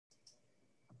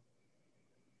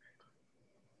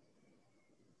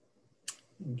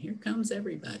And here comes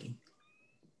everybody.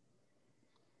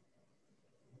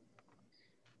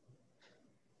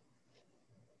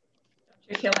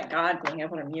 You feel like God being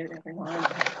able to mute everyone.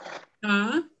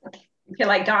 Huh? You feel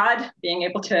like God being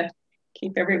able to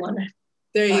keep everyone.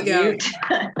 There you go. Mute.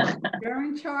 You're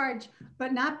in charge,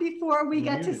 but not before we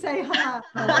get to say hello.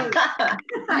 Oh, wait.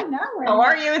 I know. How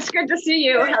are you? It's good to see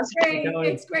you. It's great.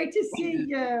 It's great to see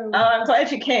you. Oh, I'm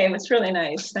glad you came. It's really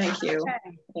nice. Thank you.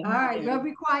 Okay. All right, we'll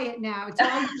be quiet now. It's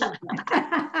all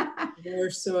you. We're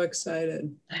so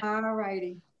excited. All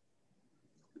righty.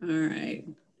 All right.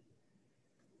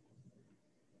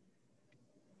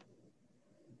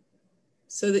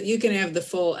 So that you can have the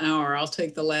full hour, I'll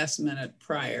take the last minute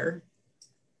prior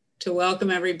to welcome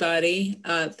everybody.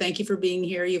 Thank you for being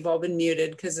here. You've all been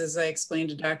muted because, as I explained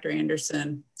to Dr.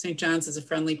 Anderson, St. John's is a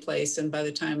friendly place, and by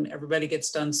the time everybody gets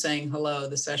done saying hello,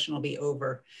 the session will be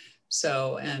over.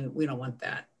 So, and we don't want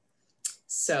that.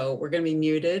 So we're going to be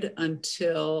muted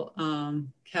until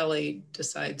Kelly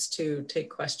decides to take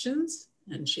questions,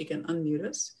 and she can unmute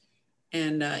us.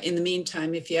 And in the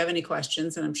meantime, if you have any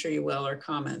questions, and I'm sure you will, or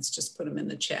comments, just put them in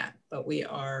the chat. But we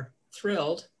are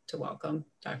thrilled to welcome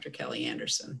Dr. Kelly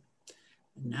Anderson.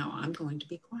 And now I'm going to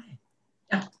be quiet.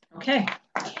 Yeah, okay.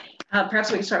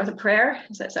 Perhaps we can start with a prayer.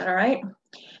 Is that all right?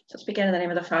 So let's begin in the name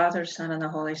of the Father, Son, and the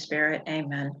Holy Spirit.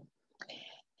 Amen.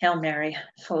 Hail Mary,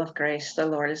 full of grace, the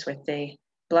Lord is with thee.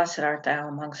 Blessed art thou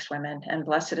amongst women, and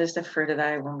blessed is the fruit of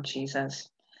thy womb, Jesus.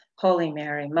 Holy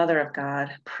Mary, Mother of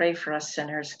God, pray for us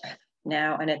sinners,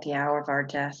 now and at the hour of our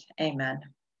death. Amen.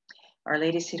 Our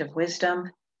Lady, Seat of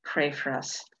Wisdom, pray for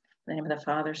us. In the name of the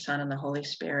Father, Son, and the Holy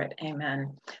Spirit.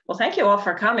 Amen. Well, thank you all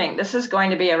for coming. This is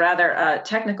going to be a rather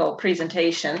technical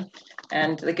presentation.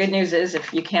 And the good news is,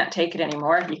 if you can't take it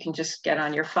anymore, you can just get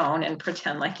on your phone and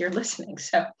pretend like you're listening.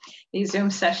 So these Zoom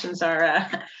sessions are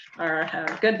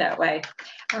good that way.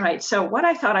 All right, so what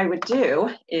I thought I would do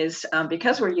is,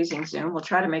 because we're using Zoom, we'll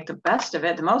try to make the best of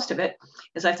it, the most of it,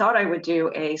 is I thought I would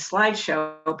do a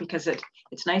slideshow because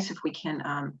it's nice if we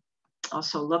can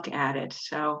also look at it.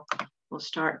 So we'll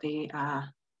start the,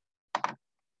 okay,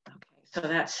 so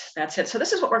that's it. So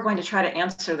this is what we're going to try to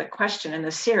answer the question in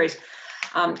this series.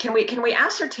 Can we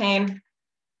ascertain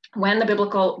when the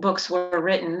biblical books were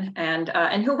written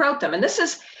and who wrote them? And this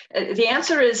is,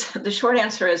 the short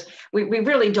answer is, we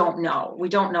really don't know. We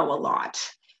don't know a lot,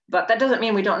 but that doesn't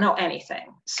mean we don't know anything.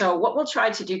 So what we'll try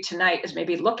to do tonight is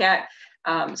maybe look at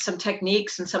some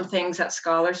techniques and some things that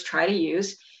scholars try to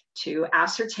use to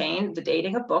ascertain the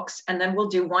dating of books. And then we'll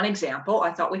do one example.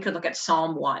 I thought we could look at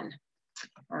Psalm 1.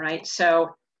 All right,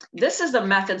 so this is the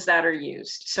methods that are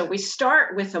used. So we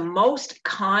start with the most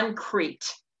concrete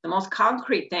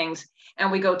things,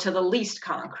 and we go to the least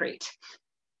concrete.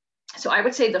 So I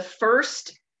would say the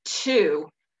first two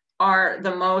are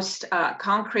the most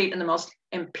concrete and the most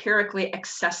empirically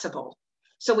accessible.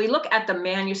 So we look at the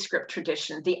manuscript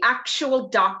tradition, the actual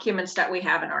documents that we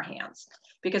have in our hands.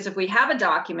 Because if we have a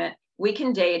document, we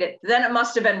can date it, then it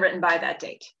must have been written by that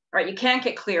date, right? You can't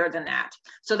get clearer than that.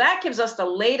 So that gives us the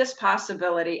latest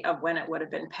possibility of when it would have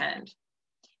been penned.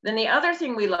 Then the other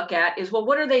thing we look at is, well,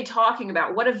 what are they talking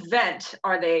about? What event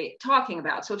are they talking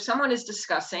about? So if someone is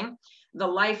discussing the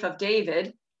life of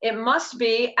David, it must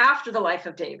be after the life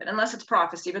of David, unless it's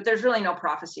prophecy, but there's really no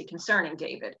prophecy concerning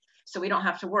David. So we don't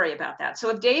have to worry about that. So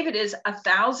if David is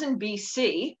 1000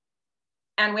 BC,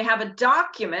 and we have a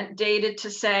document dated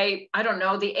to say, I don't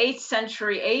know, the 8th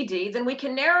century AD, then we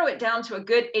can narrow it down to a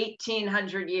good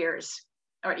 1800 years.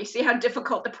 All right, you see how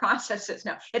difficult the process is?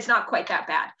 No, it's not quite that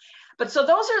bad. But so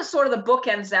those are sort of the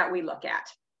bookends that we look at.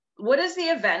 What is the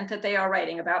event that they are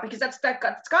writing about? Because it's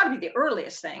got to be the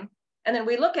earliest thing. And then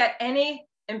we look at any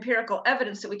empirical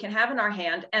evidence that we can have in our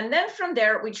hand. And then from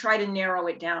there, we try to narrow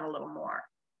it down a little more.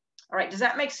 All right, does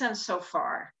that make sense so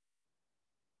far?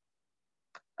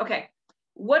 Okay.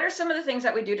 What are some of the things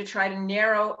that we do to try to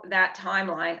narrow that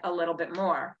timeline a little bit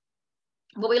more?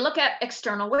 Well, we look at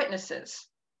external witnesses.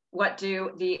 What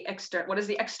does the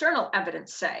external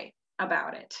evidence say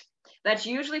about it? That's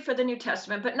usually for the New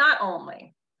Testament, but not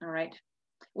only, all right?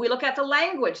 We look at the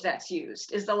language that's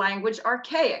used. Is the language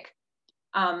archaic?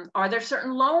 Are there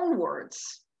certain loan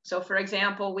words? So for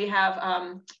example, we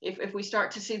have, if we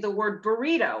start to see the word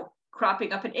burrito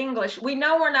cropping up in English, we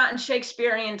know we're not in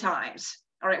Shakespearean times.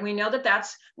 All right, we know that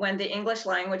that's when the English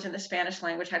language and the Spanish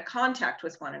language had contact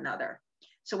with one another.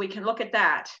 So we can look at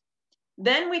that.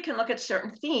 Then we can look at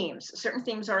certain themes. Certain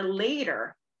themes are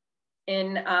later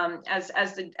in as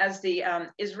the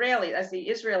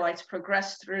Israelites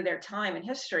progress through their time in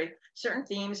history. Certain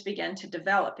themes begin to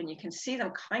develop, and you can see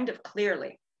them kind of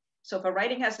clearly. So if a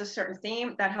writing has a certain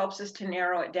theme, that helps us to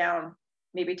narrow it down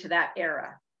maybe to that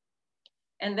era.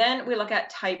 And then we look at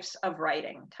types of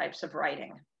writing.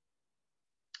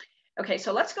 Okay,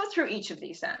 so let's go through each of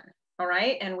these then, all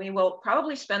right? And we will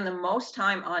probably spend the most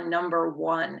time on number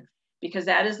 1, because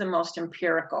that is the most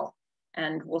empirical,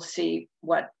 and we'll see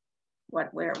where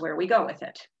we go with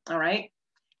it, all right?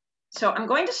 So I'm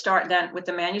going to start then with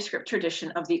the manuscript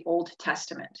tradition of the Old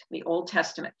Testament,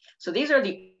 So these are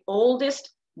the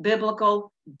oldest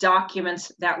biblical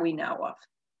documents that we know of,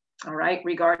 all right,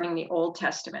 regarding the Old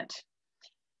Testament.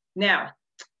 Now,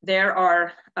 there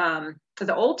are,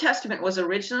 the Old Testament was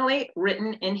originally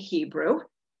written in Hebrew,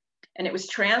 and it was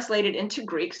translated into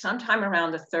Greek sometime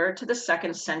around the 3rd to the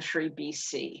 2nd century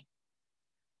BC.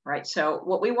 Right, so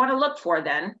what we want to look for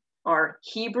then are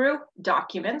Hebrew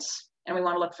documents, and we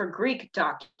want to look for Greek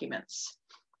documents.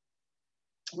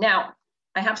 Now,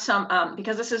 I have some,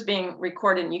 because this is being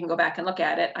recorded and you can go back and look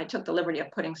at it, I took the liberty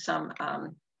of putting some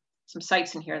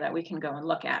sites in here that we can go and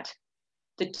look at.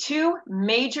 The 2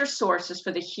 major sources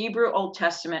for the Hebrew Old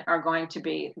Testament are going to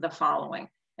be the following,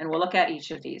 and we'll look at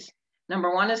each of these.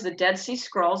 Number 1 is the Dead Sea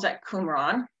Scrolls at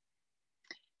Qumran,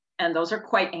 and those are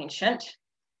quite ancient.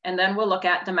 And then we'll look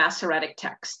at the Masoretic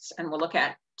texts, and we'll look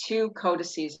at 2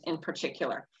 codices in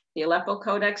particular, the Aleppo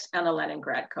Codex and the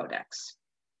Leningrad Codex.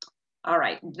 All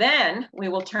right, then we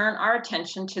will turn our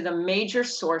attention to the major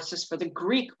sources for the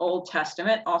Greek Old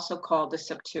Testament, also called the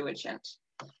Septuagint.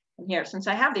 And here, since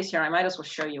I have these here, I might as well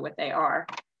show you what they are.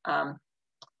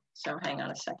 So hang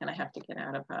on a second, I have to get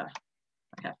out of, I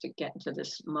have to get into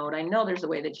this mode. I know there's a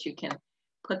way that you can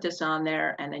put this on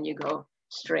there and then you go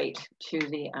straight to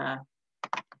the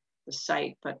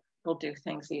site, but we'll do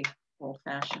things the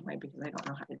old-fashioned way because I don't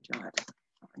know how to do it.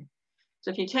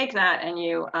 So if you take that and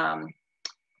you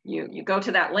go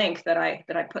to that link that I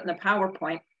put in the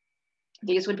PowerPoint,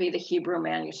 these would be the Hebrew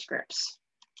manuscripts.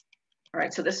 All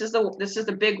right, so this is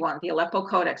the big one, the Aleppo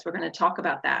Codex. We're going to talk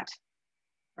about that.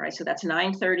 All right, so that's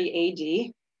 930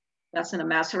 AD. That's in a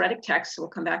Masoretic text, so we'll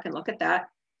come back and look at that.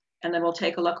 And then we'll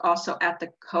take a look also at the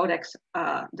Codex,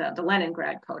 the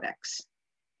Leningrad Codex.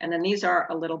 And then these are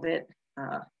a little bit,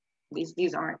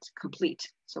 these aren't complete,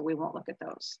 so we won't look at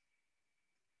those.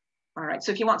 All right,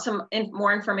 so if you want some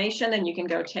more information, then you can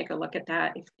go take a look at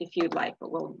that if you'd like,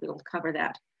 but we'll cover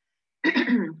that.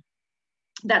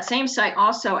 That same site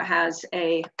also has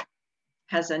a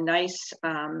nice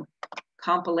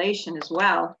compilation as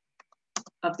well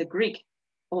of the Greek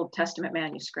Old Testament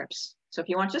manuscripts. So if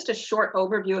you want just a short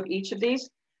overview of each of these,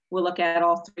 we'll look at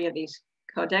all 3 of these: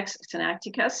 Codex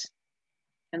Sinaiticus,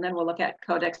 and then we'll look at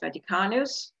Codex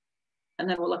Vaticanus, and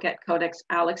then we'll look at Codex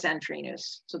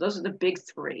Alexandrinus. So those are the big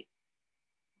 3.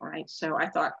 All right, so I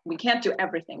thought we can't do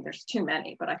everything, there's too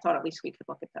many, but I thought at least we could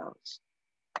look at those.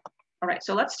 All right,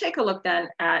 so let's take a look then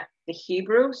at the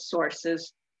Hebrew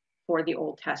sources for the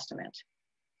Old Testament.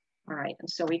 All right, and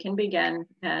so we can begin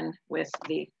then with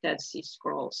the Dead Sea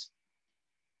Scrolls.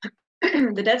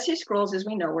 The Dead Sea Scrolls, as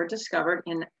we know, were discovered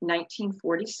in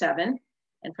 1947.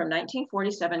 And from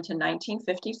 1947 to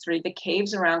 1953, the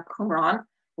caves around Qumran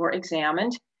were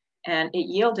examined, and it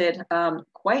yielded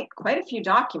quite a few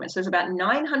documents. There's about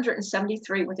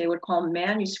 973 what they would call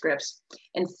manuscripts,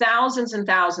 and thousands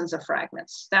of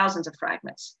fragments,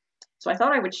 So I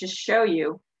thought I would just show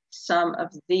you some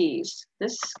of these.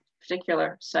 This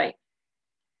particular site,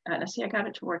 and I see I got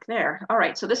it to work there. All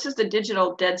right, so this is the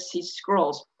digital Dead Sea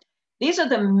Scrolls. These are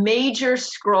the major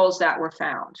scrolls that were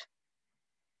found.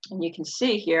 And you can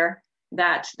see here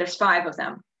that there's 5 of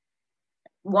them.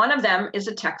 One of them is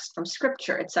a text from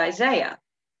scripture, it's Isaiah.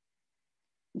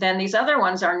 Then these other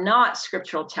ones are not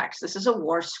scriptural texts. This is a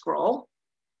war scroll.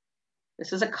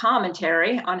 This is a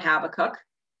commentary on Habakkuk.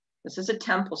 This is a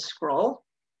temple scroll.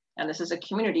 And this is a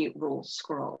community rule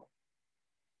scroll.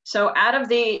 So out of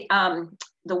the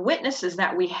witnesses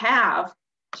that we have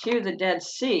to the Dead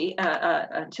Sea,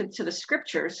 to the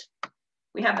scriptures,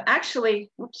 we have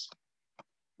actually,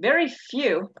 very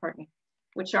few, pardon me,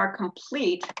 which are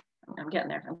complete. I'm getting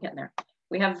there.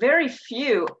 We have very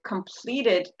few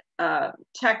completed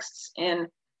texts in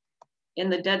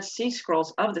the Dead Sea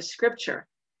Scrolls of the scripture.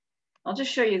 I'll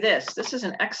just show you this. This is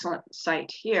an excellent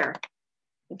site here.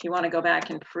 If you want to go back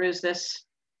and peruse this.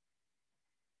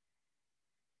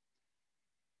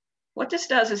 What this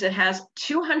does is it has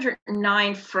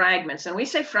 209 fragments. And we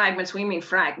say fragments, we mean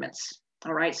fragments.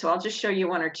 All right, so I'll just show you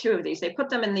 1 or 2 of these. They put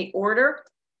them in the order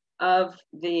of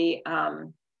the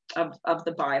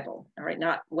Bible, all right,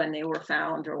 not when they were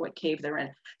found or what cave they're in.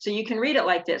 So you can read it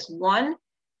like this. 1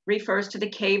 refers to the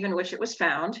cave in which it was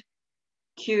found.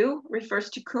 Q refers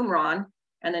to Qumran,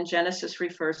 and then Genesis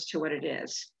refers to what it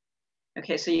is.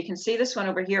 Okay, so you can see this one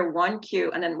over here,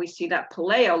 1Q, and then we see that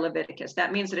Paleo Leviticus.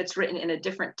 That means that it's written in a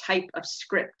different type of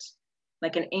script.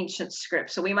 like an ancient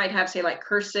script. So we might have, say, like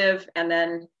cursive and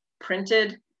then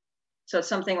printed. So it's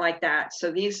something like that.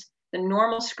 So the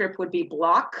normal script would be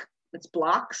block, it's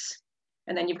blocks.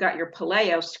 And then you've got your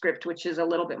paleo script, which is a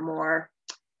little bit more,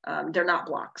 they're not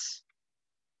blocks.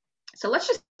 So let's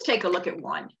just take a look at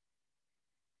one.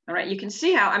 All right, you can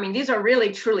see how, I mean, these are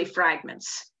really truly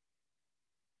fragments,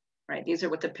 right? These are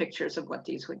what the pictures of what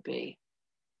these would be.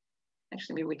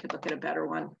 Actually, maybe we could look at a better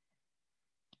one.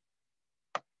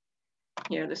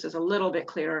 Here, this is a little bit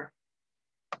clearer.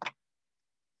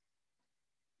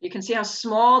 You can see how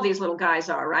small these little guys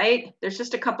are, right? There's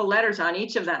just a couple letters on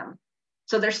each of them.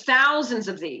 So there's thousands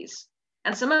of these.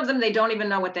 And some of them, they don't even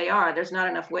know what they are. There's not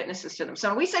enough witnesses to them. So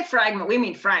when we say fragment, we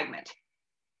mean fragment.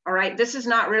 All right, this is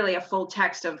not really a full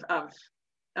text of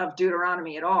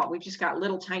Deuteronomy at all. We've just got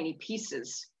little tiny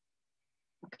pieces.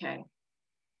 Okay.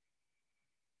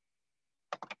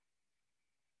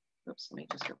 Oops, let me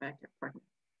just go back there. Pardon.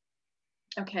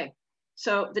 Okay,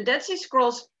 so the Dead Sea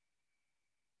Scrolls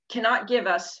cannot give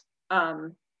us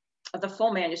the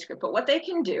full manuscript, but what they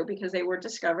can do, because they were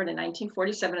discovered in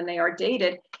 1947 and they are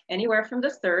dated anywhere from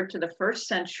the 3rd to the 1st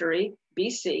century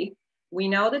BC, we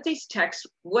know that these texts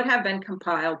would have been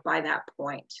compiled by that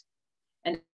point.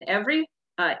 And every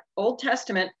Old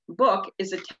Testament book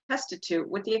is attested to,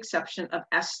 with the exception of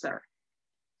Esther.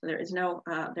 There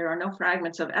are no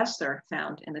fragments of Esther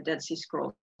found in the Dead Sea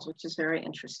Scrolls, which is very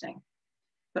interesting.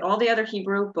 But all the other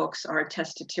Hebrew books are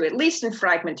attested to, at least in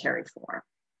fragmentary form,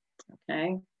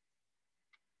 okay?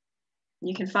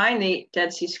 You can find the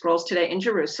Dead Sea Scrolls today in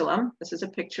Jerusalem. This is a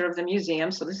picture of the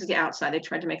museum. So this is the outside. They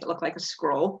tried to make it look like a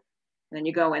scroll. And then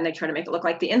you go in, they try to make it look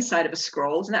like the inside of a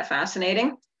scroll. Isn't that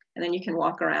fascinating? And then you can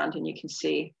walk around and you can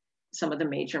see some of the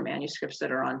major manuscripts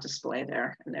that are on display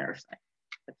there. And there's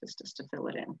like this just to fill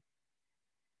it in.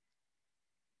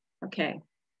 Okay.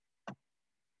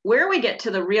 Where we get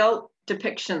to the real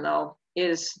depiction, though,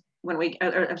 is when we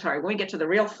get to the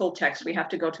real full text, we have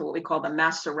to go to what we call the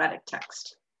Masoretic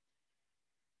text.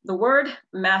 The word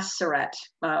Maseret,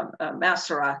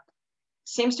 Masera,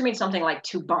 seems to mean something like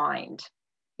to bind.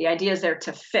 The idea is there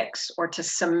to fix or to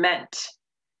cement,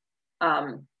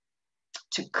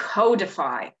 to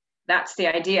codify. That's the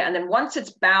idea. And then once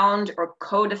it's bound or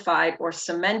codified or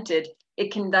cemented,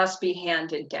 it can thus be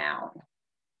handed down.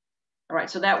 All right,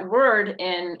 so that word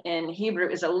in Hebrew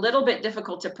is a little bit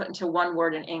difficult to put into one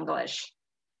word in English.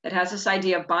 It has this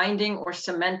idea of binding or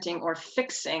cementing or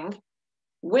fixing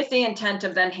with the intent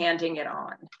of then handing it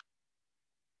on.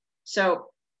 So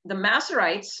the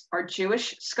Masorites are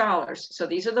Jewish scholars. So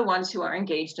these are the ones who are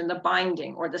engaged in the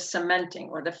binding or the cementing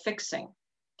or the fixing.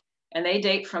 And they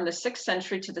date from the 6th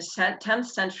century to the 10th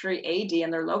century AD,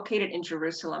 and they're located in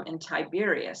Jerusalem in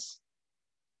Tiberias.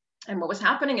 And what was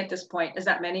happening at this point is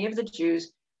that many of the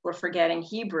Jews were forgetting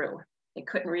Hebrew. They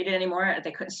couldn't read it anymore,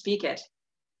 they couldn't speak it.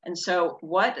 And so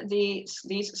what these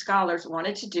scholars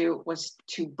wanted to do was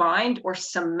to bind or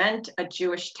cement a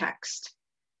Jewish text.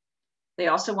 They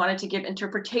also wanted to give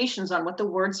interpretations on what the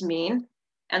words mean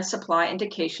and supply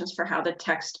indications for how the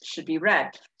text should be read.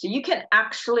 So you can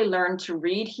actually learn to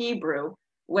read Hebrew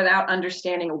without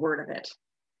understanding a word of it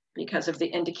because of the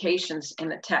indications in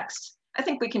the text. I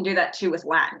think we can do that too with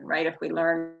Latin, right? If we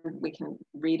learn, we can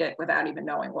read it without even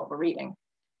knowing what we're reading.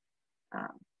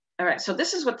 All right, so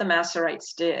this is what the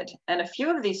Masorites did. And a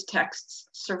few of these texts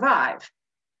survive.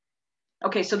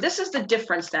 Okay, so this is the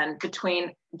difference then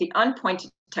between the unpointed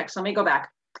text. Let me go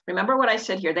back. Remember what I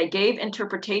said here. They gave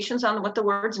interpretations on what the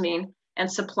words mean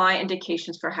and supply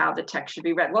indications for how the text should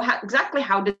be read. Well, exactly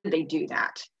how did they do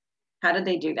that? How did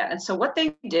they do that? And so what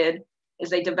they did is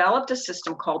they developed a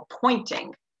system called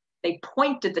pointing. They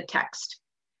pointed the text.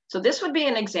 So this would be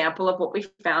an example of what we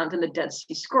found in the Dead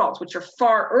Sea Scrolls, which are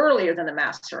far earlier than the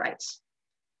Masorites,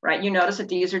 right? You notice that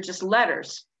these are just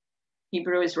letters.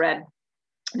 Hebrew is read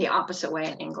the opposite way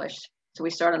in English. So we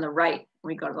start on the right and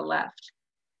we go to the left.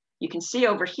 You can see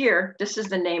over here, this is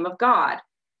the name of God.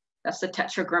 That's the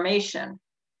tetragrammation.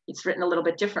 It's written a little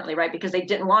bit differently, right? Because they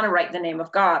didn't want to write the name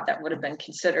of God. That would have been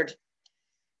considered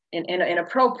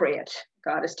inappropriate.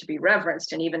 God is to be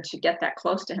reverenced, and even to get that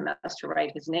close to him as to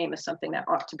write his name is something that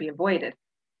ought to be avoided.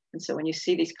 And so when you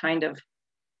see these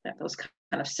those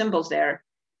kind of symbols there,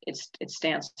 it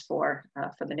stands for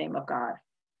the name of God.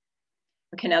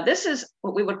 Okay, now this is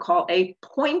what we would call a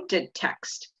pointed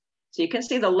text. So you can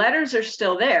see the letters are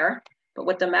still there, but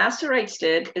what the Masorites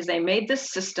did is they made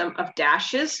this system of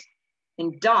dashes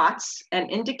and dots and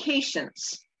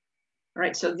indications. All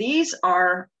right, so these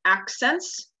are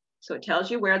accents. So it tells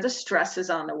you where the stress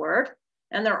is on the word,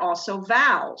 and they're also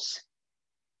vowels.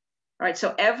 All right,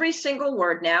 so every single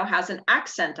word now has an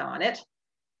accent on it,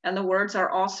 And the words are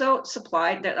also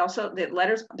supplied, that also the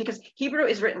letters, because Hebrew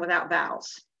is written without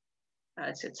vowels.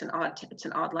 It's an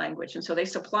odd language. And so they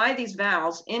supply these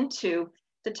vowels into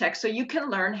the text so you can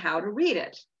learn how to read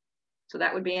it. So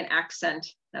that would be an accent.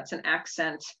 That's an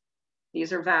accent.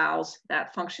 These are vowels.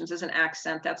 That functions as an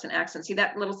accent. That's an accent. See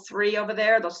that little 3 over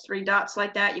there, those 3 dots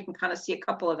like that? You can kind of see a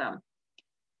couple of them.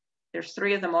 There's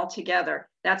 3 of them all together.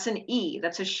 That's an E.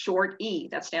 That's a short E.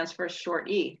 That stands for a short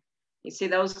E. You see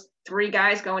those 3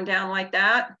 guys going down like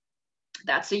that?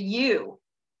 That's a U.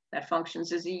 That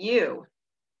functions as a U.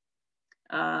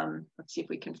 Let's see if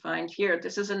we can find here.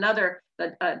 This is another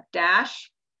a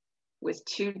dash with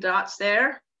 2 dots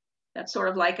there. That's sort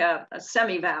of like a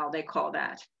semi-vowel, they call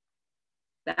that.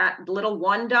 That little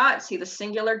 1 dot, see the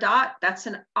singular dot? That's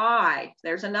an I.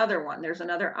 There's another one. There's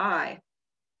another I.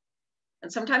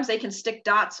 And sometimes they can stick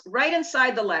dots right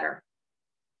inside the letter.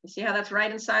 You see how that's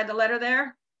right inside the letter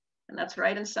there? And that's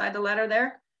right inside the letter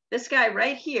there. This guy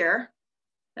right here,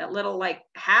 that little like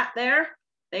hat there,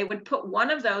 they would put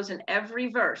one of those in every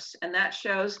verse. And that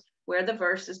shows where the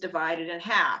verse is divided in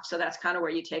half. So that's kind of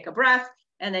where you take a breath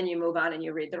and then you move on and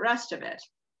you read the rest of it.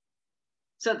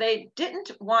 So they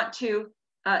didn't want to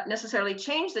necessarily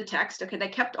change the text. Okay, they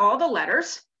kept all the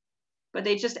letters, but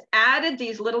they just added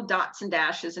these little dots and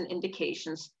dashes and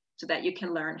indications so that you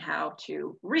can learn how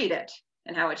to read it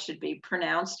and how it should be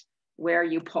pronounced, where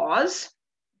you pause.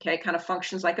 Okay, kind of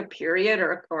functions like a period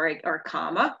or a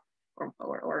comma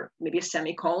or maybe a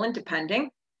semicolon, depending.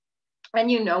 And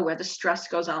you know where the stress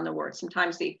goes on the word.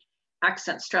 Sometimes the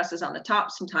accent stress is on the top,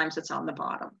 sometimes it's on the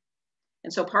bottom.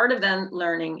 And so part of them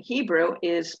learning Hebrew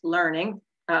is learning,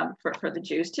 for the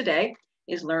Jews today,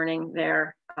 is learning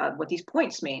their what these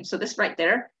points mean. So this right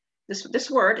there,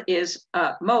 this word is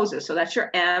Moses. So that's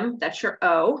your M, that's your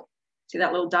O. See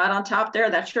that little dot on top there?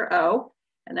 That's your O.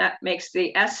 And that makes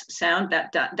the S sound,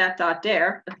 that dot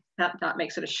there. That dot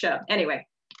makes it a sh. Anyway,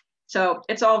 so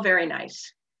it's all very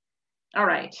nice. All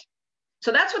right.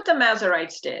 So that's what the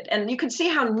Masoretes did. And you can see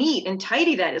how neat and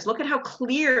tidy that is. Look at how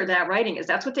clear that writing is.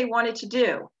 That's what they wanted to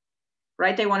do,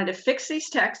 right? They wanted to fix these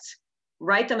texts,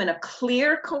 write them in a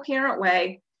clear, coherent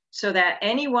way so that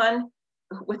anyone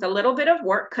with a little bit of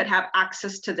work could have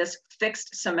access to this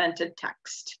fixed, cemented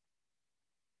text.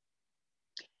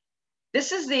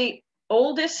 This is the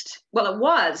oldest, well, it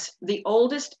was the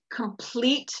oldest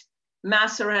complete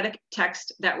Masoretic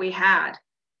text that we had.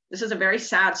 This is a very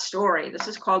sad story. This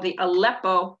is called the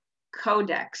Aleppo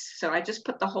Codex. So I just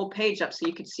put the whole page up so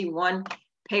you could see one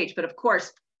page. But of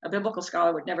course, a biblical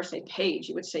scholar would never say page.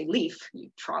 You would say leaf, you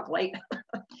troglodyte.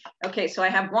 Okay, so I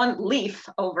have one leaf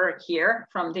over here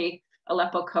from the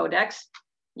Aleppo Codex.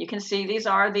 You can see these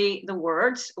are the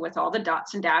words with all the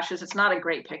dots and dashes. It's not a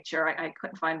great picture. I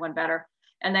couldn't find one better.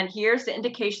 And then here's the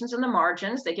indications in the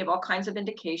margins. They give all kinds of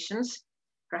indications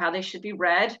for how they should be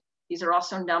read. These are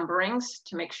also numberings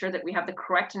to make sure that we have the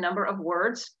correct number of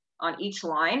words on each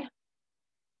line.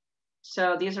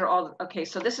 So these are all, okay,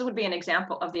 so this would be an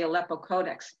example of the Aleppo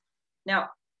Codex. Now,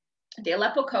 the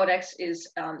Aleppo Codex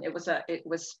is, it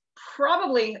was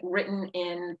probably written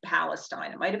in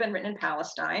Palestine. It might've been written in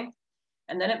Palestine,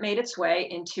 and then it made its way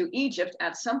into Egypt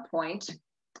at some point.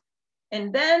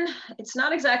 And then it's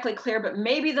not exactly clear, but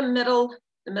maybe the middle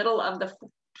of the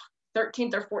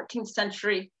 13th or 14th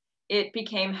century, it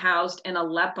became housed in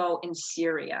Aleppo in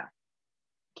Syria.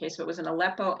 Okay, so it was in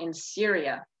Aleppo in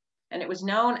Syria, and it was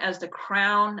known as the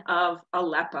Crown of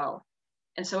Aleppo.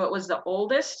 And so it was the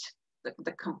oldest,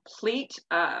 the complete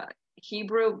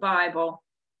Hebrew Bible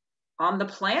on the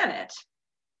planet.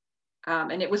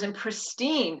 And it was in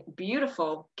pristine,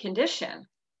 beautiful condition.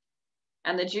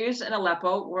 And the Jews in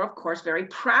Aleppo were, of course, very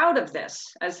proud of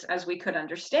this, as we could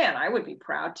understand. I would be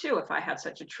proud too if I had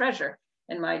such a treasure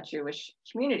in my Jewish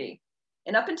community.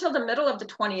 And up until the middle of the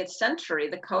 20th century,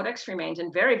 the Codex remained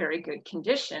in very, very good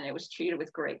condition. It was treated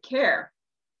with great care.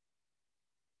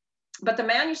 But the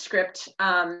manuscript,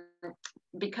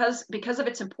 because of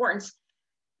its importance,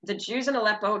 the Jews in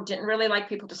Aleppo didn't really like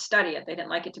people to study it. They didn't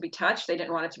like it to be touched. They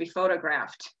didn't want it to be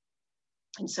photographed.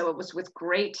 And so it was with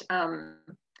great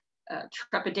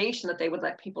trepidation that they would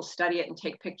let people study it and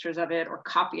take pictures of it or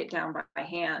copy it down by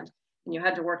hand. And you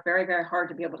had to work very, very hard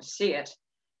to be able to see it.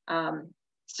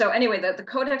 So anyway, the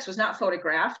Codex was not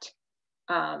photographed.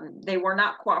 They were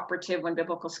not cooperative when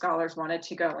biblical scholars wanted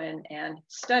to go in and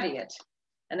study it.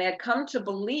 And they had come to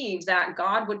believe that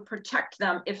God would protect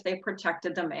them if they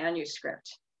protected the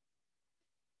manuscript.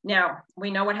 Now,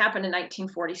 we know what happened in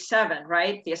 1947,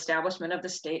 right? The establishment of the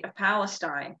state of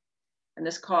Palestine. And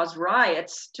this caused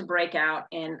riots to break out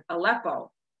in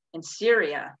Aleppo, in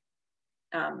Syria,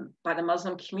 by the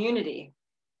Muslim community.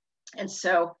 And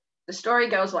so The story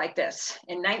goes like this.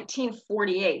 In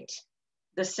 1948,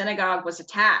 the synagogue was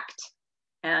attacked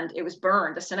and it was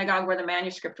burned. The synagogue where the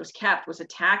manuscript was kept was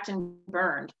attacked and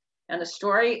burned. And the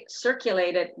story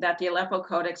circulated that the Aleppo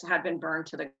Codex had been burned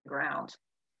to the ground,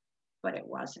 but it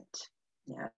wasn't.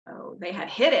 No, they had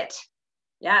hid it.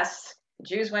 Yes, the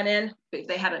Jews went in,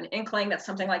 they had an inkling that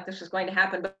something like this was going to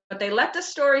happen, but they let the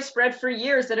story spread for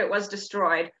years that it was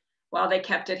destroyed while they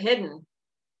kept it hidden.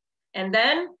 And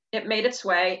then it made its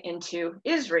way into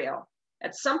Israel.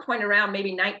 At some point around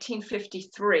maybe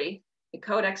 1953, the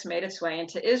Codex made its way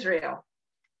into Israel.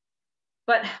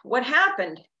 But what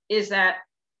happened is that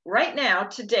right now,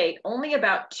 to date, only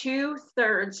about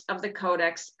 2/3 of the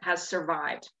Codex has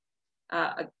survived.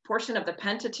 A portion of the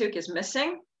Pentateuch is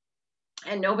missing,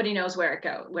 and nobody knows where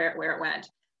it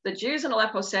went. The Jews in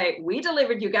Aleppo say, we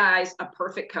delivered you guys a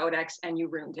perfect Codex and you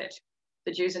ruined it.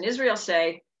 The Jews in Israel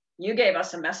say, you gave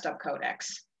us a messed up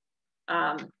Codex.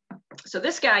 So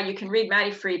this guy, you can read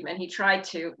Matty Friedman, he tried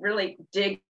to really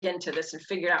dig into this and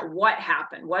figure out what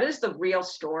happened. What is the real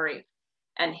story?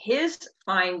 And his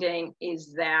finding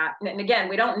is that, and again,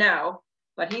 we don't know,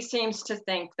 but he seems to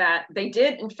think that they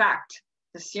did, in fact,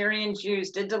 the Syrian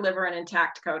Jews did deliver an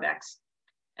intact Codex.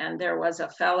 And there was a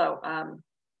fellow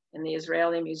in the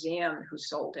Israeli Museum who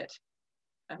sold it,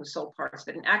 who sold parts of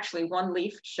it. And actually one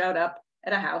leaf showed up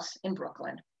at a house in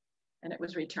Brooklyn and it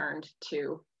was returned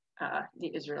to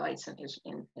the Israelites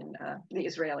the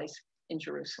Israelis in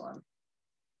Jerusalem.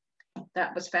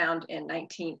 That was found in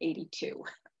 1982,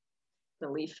 the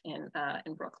leaf in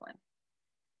Brooklyn.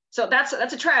 So that's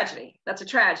a tragedy. That's a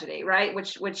tragedy, right?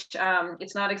 Which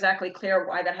it's not exactly clear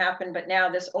why that happened, but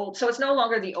now so it's no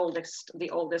longer the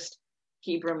oldest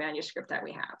Hebrew manuscript that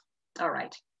we have. All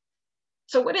right.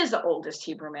 So what is the oldest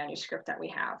Hebrew manuscript that we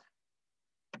have?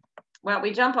 Well,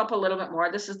 we jump up a little bit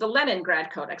more. This is the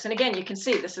Leningrad Codex. And again, you can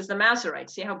see this is the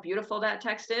Masoretic. See how beautiful that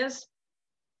text is?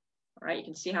 All right, you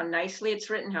can see how nicely it's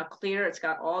written, how clear. It's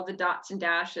got all the dots and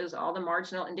dashes, all the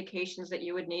marginal indications that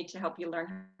you would need to help you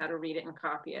learn how to read it and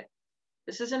copy it.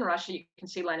 This is in Russia. You can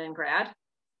see Leningrad.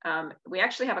 We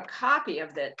actually have a copy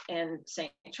of it in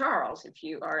St. Charles. If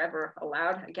you are ever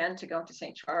allowed, again, to go to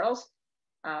St. Charles,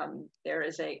 there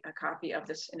is a copy of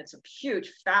this, and it's a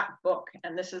huge, fat book.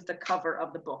 And this is the cover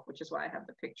of the book, which is why I have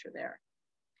the picture there.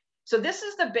 So this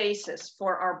is the basis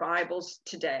for our Bibles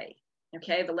today,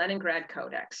 okay, the Leningrad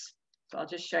Codex. So I'll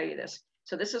just show you this.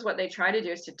 So this is what they try to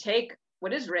do, is to take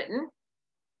what is written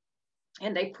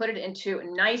and they put it into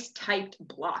a nice typed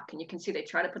block. And you can see they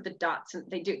try to put the dots, and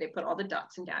they put all the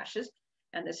dots and dashes.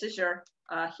 And this is your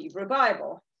Hebrew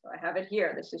Bible. So I have it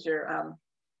here. This is your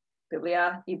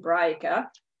Biblia Hebraica.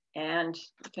 And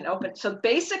you can open. So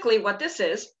basically what this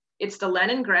is, it's the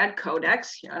Leningrad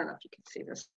Codex. I don't know if you can see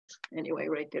this anyway,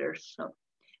 right there. So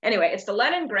anyway, it's the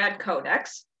Leningrad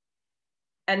Codex.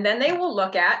 And then they will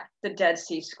look at the Dead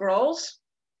Sea Scrolls.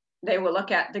 They will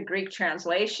look at the Greek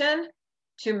translation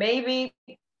to maybe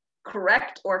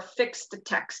correct or fix the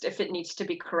text if it needs to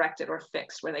be corrected or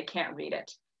fixed where they can't read it.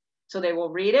 So they will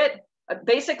read it.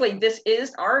 Basically, this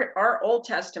is our Old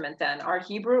Testament then. Our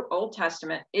Hebrew Old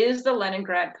Testament is the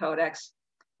Leningrad Codex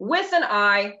with an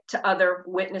eye to other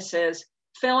witnesses,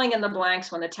 filling in the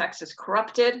blanks when the text is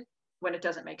corrupted, when it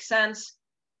doesn't make sense,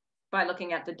 by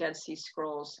looking at the Dead Sea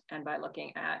Scrolls and by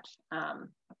looking at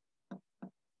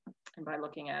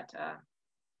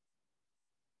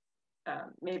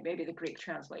maybe the Greek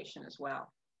translation as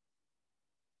well.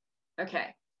 Okay,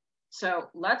 so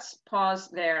let's pause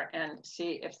there and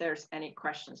see if there's any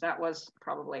questions. That was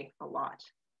probably a lot,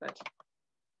 but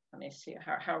let me see,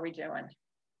 how are we doing?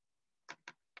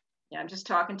 Yeah, I'm just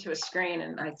talking to a screen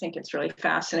and I think it's really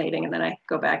fascinating. And then I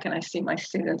go back and I see my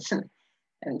students and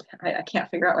I can't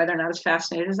figure out why they're not as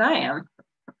fascinated as I am.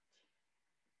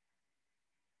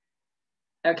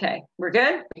 Okay, we're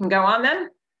good? We can go on then?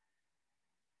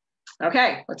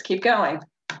 Okay, let's keep going.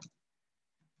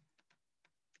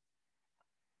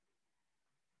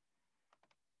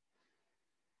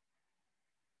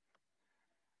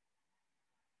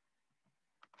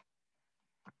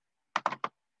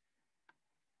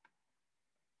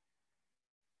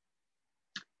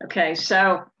 Okay,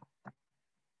 so,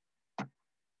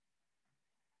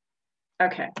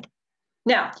 okay.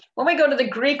 Now, when we go to the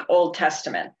Greek Old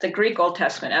Testament,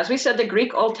 as we said, the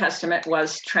Greek Old Testament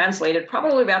was translated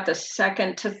probably about the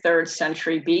 2nd to 3rd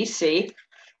century BC.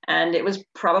 And it was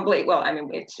probably, well, I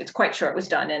mean, it's quite sure it was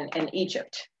done in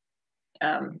Egypt,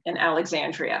 in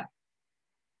Alexandria.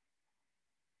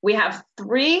 We have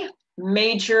 3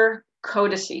 major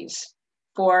codices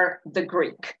for the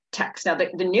Greek text. Now,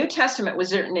 the New Testament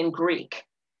was written in Greek,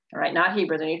 all right, not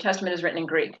Hebrew. The New Testament is written in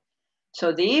Greek.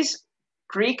 So these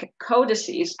Greek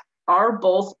codices are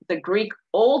both the Greek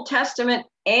Old Testament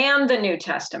and the New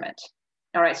Testament.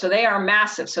 All right, so they are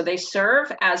massive. So they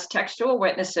serve as textual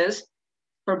witnesses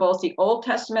for both the Old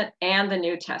Testament and the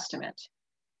New Testament.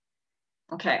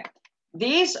 Okay,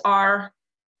 these are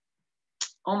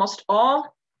almost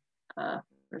all,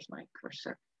 where's my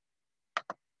cursor?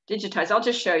 Digitized. I'll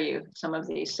just show you some of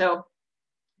these. So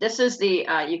this is the,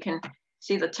 you can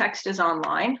see the text is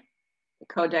online, the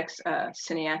Codex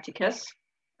Sinaiticus.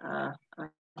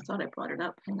 I thought I brought it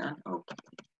up. Hang on. Oh. I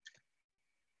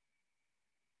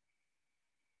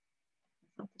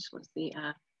thought this was the,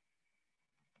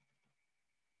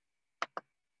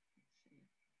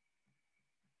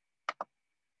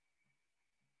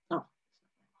 oh.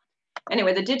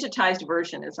 Anyway, the digitized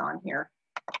version is on here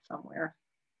somewhere.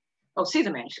 Oh, see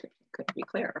the manuscript. Couldn't be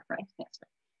clearer, right? Yes,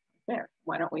 there.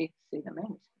 Why don't we see the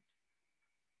manuscript?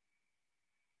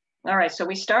 All right, so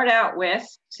we start out with,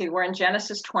 see, we're in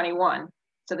Genesis 21.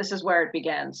 So this is where it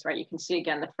begins, right? You can see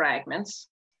again the fragments.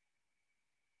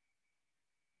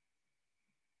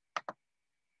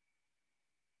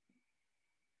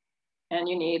 And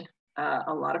you need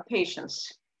a lot of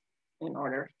patience in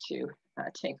order to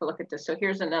take a look at this. So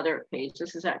here's another page.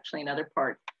 This is actually another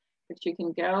part, but you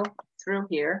can go through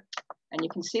here and you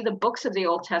can see the books of the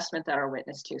Old Testament that are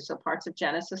witnessed to. So parts of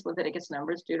Genesis, Leviticus,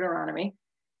 Numbers, Deuteronomy,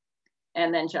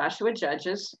 and then Joshua,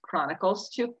 Judges,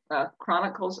 Chronicles,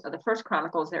 Chronicles, the first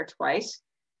Chronicles there twice,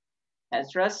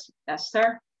 Esdras,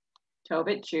 Esther,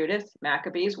 Tobit, Judith,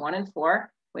 Maccabees 1 and 4.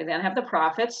 We then have the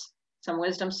prophets, some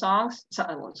wisdom songs,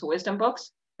 some wisdom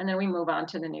books, and then we move on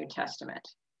to the New Testament.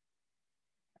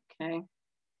 Okay.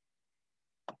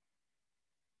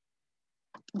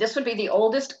 This would be the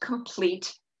oldest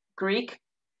complete Greek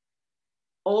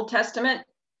Old Testament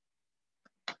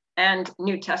and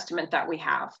New Testament that we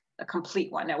have, a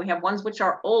complete one. Now we have ones which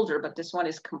are older, but this one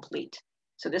is complete.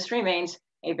 So this remains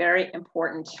a very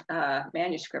important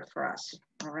manuscript for us,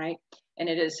 all right? And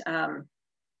it is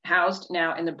housed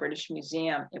now in the British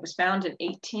Museum. It was found in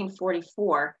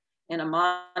 1844 in a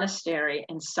monastery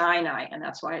in Sinai, and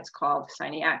that's why it's called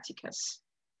Sinaiticus.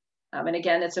 And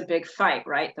again, it's a big fight,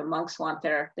 right? The monks want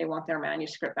their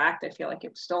manuscript back. They feel like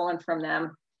it was stolen from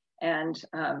them. And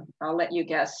I'll let you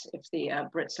guess if the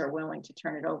Brits are willing to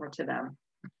turn it over to them.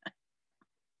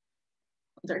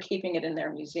 They're keeping it in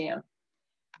their museum.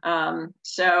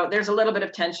 So there's a little bit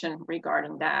of tension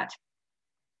regarding that.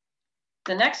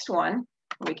 The next one,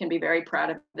 we can be very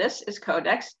proud of this, is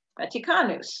Codex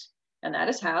Vaticanus, and that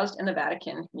is housed in the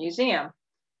Vatican Museum.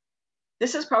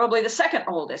 This is probably the second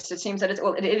oldest. It seems that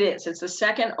it's the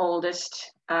second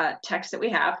oldest text that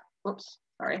we have. Whoops,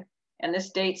 sorry. And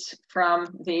this dates from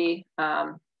the,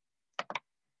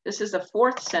 this is the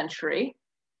 4th century.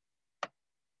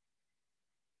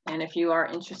 And if you are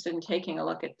interested in taking a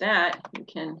look at that, you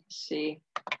can see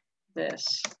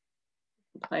this.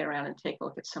 Play around and take a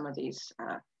look at some of these.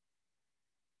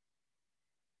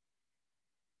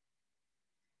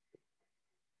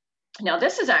 Now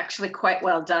this is actually quite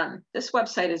well done. This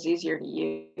website is easier to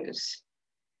use.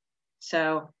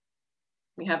 So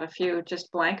we have a few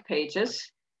just blank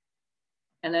pages.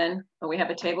 And then we have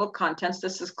a table of contents.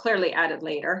 This is clearly added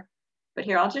later. But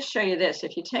here, I'll just show you this.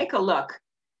 If you take a look,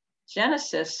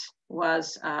 Genesis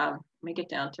was, let me get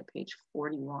down to page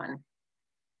 41.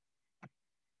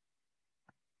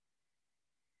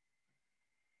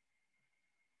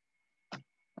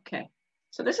 Okay,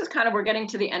 so this is kind of, we're getting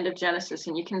to the end of Genesis,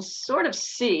 and you can sort of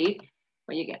see,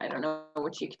 well, I don't know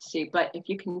what you can see, but if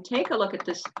you can take a look at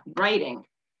this writing,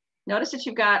 notice that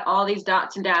you've got all these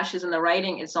dots and dashes, and the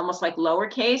writing is almost like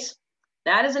lowercase.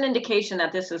 That is an indication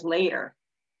that this is later.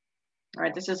 All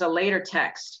right, this is a later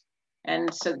text.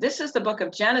 And so this is the book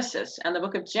of Genesis, and the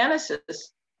book of Genesis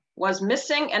was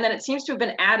missing, and then it seems to have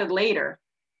been added later.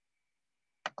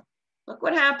 Look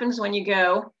what happens when you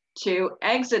go to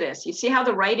Exodus. You see how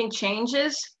the writing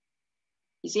changes?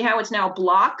 You see how it's now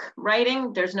block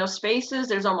writing? There's no spaces,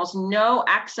 there's almost no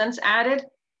accents added.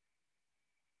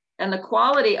 And the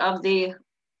quality of the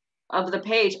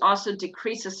page also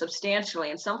decreases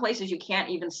substantially. In some places you can't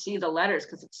even see the letters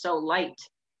because it's so light.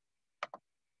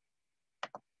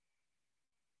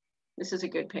 This is a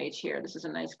good page here. This is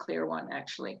a nice clear one,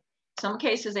 actually. Some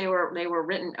cases they were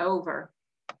written over.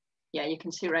 Yeah, you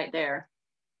can see right there.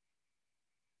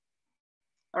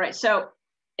 All right, so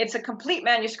it's a complete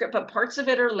manuscript, but parts of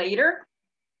it are later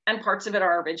and parts of it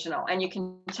are original. And you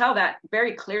can tell that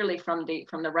very clearly from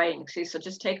the writing. See, so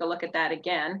just take a look at that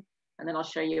again, and then I'll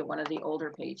show you one of the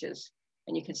older pages,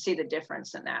 and you can see the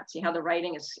difference in that. See how the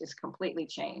writing is completely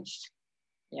changed.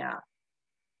 Yeah.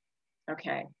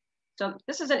 Okay. So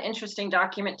this is an interesting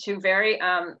document too, very,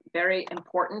 very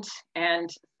important. And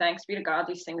thanks be to God,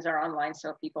 these things are online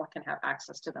so people can have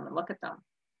access to them and look at them.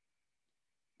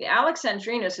 The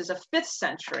Alexandrinus is a 5th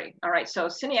century. All right, so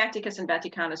Sinaiticus and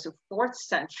Vaticanus are 4th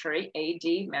century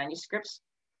AD manuscripts.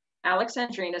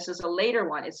 Alexandrinus is a later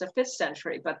one. It's a 5th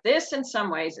century, but this in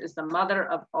some ways is the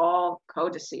mother of all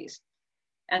codices.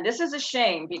 And this is a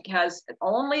shame because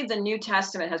only the New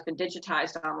Testament has been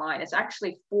digitized online. It's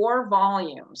actually 4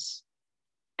 volumes.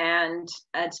 And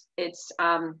it's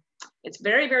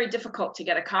very, very difficult to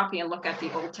get a copy and look at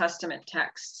the Old Testament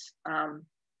texts.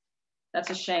 That's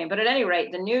a shame. But at any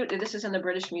rate, this is in the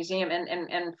British Museum.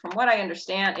 And from what I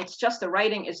understand, it's just the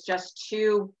writing is just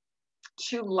too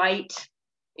light.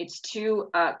 It's too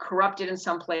corrupted in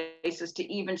some places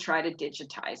to even try to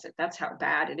digitize it. That's how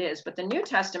bad it is. But the New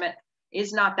Testament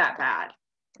is not that bad.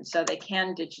 And so they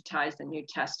can digitize the New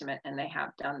Testament, and they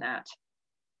have done that.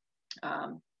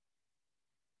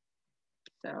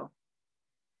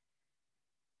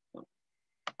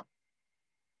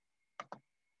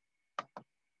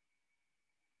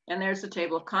 And there's the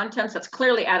table of contents that's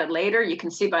clearly added later. You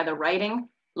can see by the writing.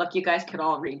 Look, you guys could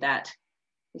all read that.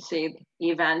 You see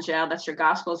Evangel, that's your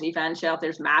Gospels, Evangel.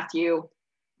 There's Matthew,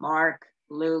 Mark,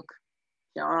 Luke,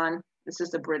 John. This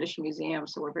is the British Museum,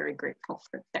 so we're very grateful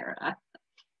for their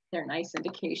nice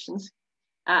indications.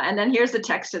 And then here's the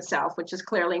text itself, which is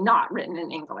clearly not written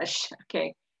in English.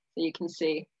 Okay, so you can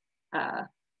see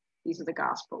these are the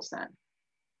Gospels then.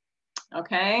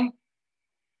 Okay,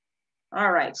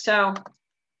 all right, so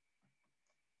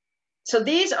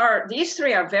these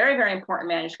 3 are very, very important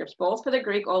manuscripts, both for the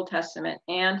Greek Old Testament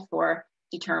and for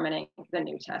determining the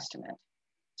New Testament.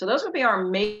 So those would be our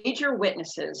major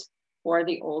witnesses for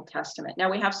the Old Testament. Now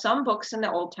we have some books in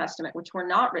the Old Testament which were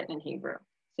not written in Hebrew.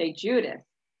 Say Judith,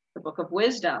 the Book of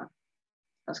Wisdom.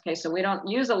 Okay, so we don't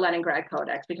use a Leningrad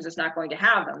Codex because it's not going to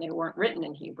have them. They weren't written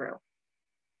in Hebrew.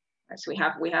 Right, so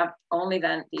we have only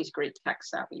then these Greek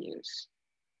texts that we use.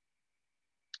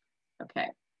 Okay.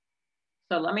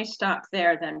 So let me stop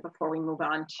there then before we move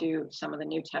on to some of the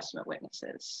New Testament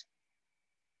witnesses.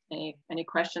 Any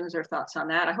questions or thoughts on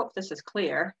that? I hope this is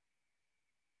clear.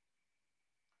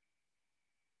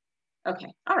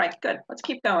 Okay, all right, good. Let's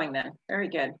keep going then. Very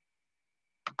good.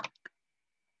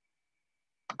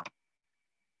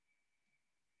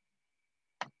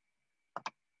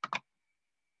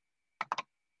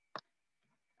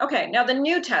 Okay, now the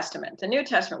New Testament,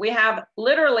 we have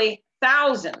literally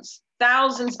thousands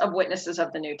of witnesses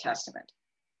of the New Testament.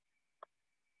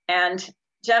 And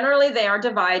generally they are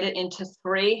divided into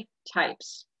 3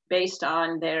 types based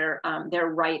on their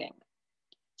writing.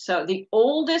 So the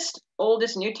oldest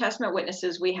New Testament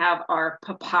witnesses we have are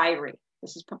papyri.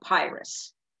 This is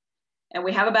papyrus. And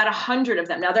we have about 100 of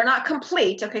them. Now they're not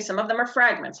complete. Okay, some of them are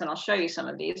fragments, and I'll show you some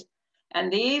of these.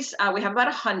 And these, we have about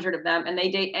 100 of them, and they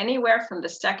date anywhere from the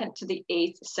 2nd to the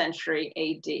 8th century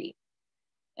AD.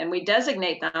 And we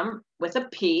designate them with a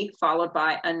P followed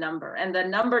by a number. And the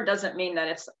number doesn't mean that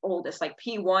it's the oldest. Like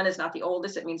P1 is not the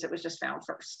oldest. It means it was just found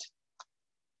first.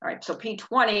 All right, so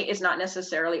P20 is not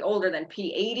necessarily older than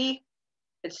P80.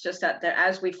 It's just that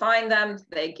as we find them,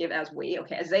 they give as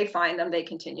they find them, they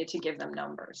continue to give them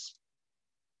numbers.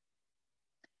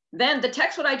 Then the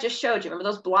text what I just showed you, remember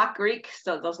those block Greek,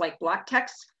 so those like block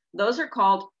texts, those are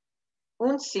called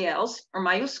uncials or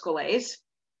maiuscules.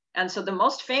 And so the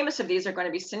most famous of these are going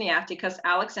to be Sinaiticus,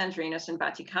 Alexandrinus, and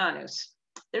Vaticanus.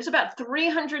 There's about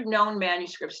 300 known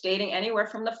manuscripts dating anywhere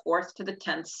from the 4th to the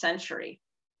 10th century.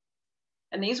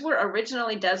 And these were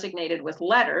originally designated with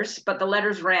letters, but the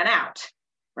letters ran out,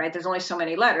 right? There's only so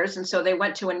many letters. And so they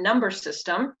went to a number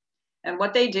system. And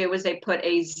what they do is they put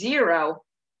a 0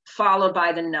 followed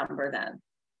by the number then.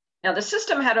 Now the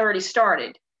system had already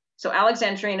started. So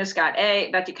Alexandrinus got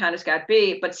A, Vaticanus got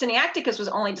B, but Sinaiticus was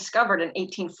only discovered in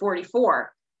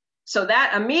 1844. So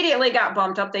that immediately got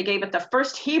bumped up. They gave it the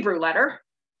first Hebrew letter,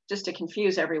 just to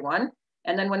confuse everyone.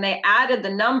 And then when they added the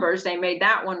numbers, they made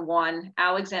that one 1.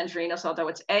 Alexandrinus, although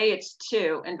it's A, it's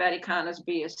 2, and Vaticanus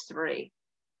B is 3.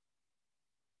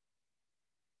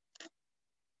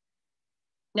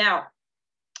 Now,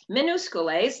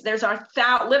 minuscules, there's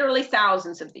literally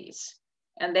thousands of these.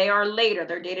 And they are later,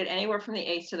 they're dated anywhere from the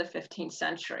 8th to the 15th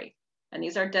century. And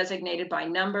these are designated by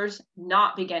numbers,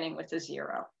 not beginning with a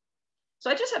 0.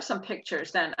 So I just have some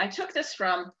pictures then. I took this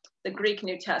from the Greek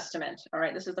New Testament. All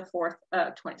right, this is the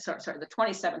the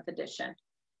 27th edition.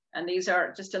 And these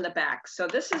are just in the back. So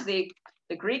this is the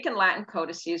Greek and Latin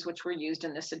codices which were used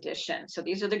in this edition. So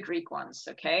these are the Greek ones,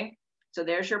 okay? So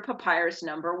there's your papyrus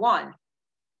number 1.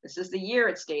 This is the year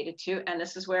it's dated to, and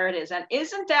this is where it is. And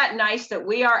isn't that nice that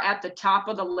we are at the top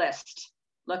of the list?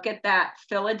 Look at that,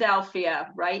 Philadelphia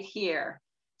right here.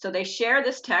 So they share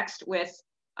this text with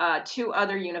 2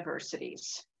 other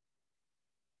universities.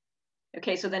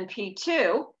 Okay, so then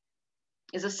P2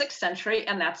 is a 6th century,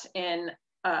 and that's in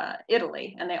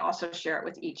Italy, and they also share it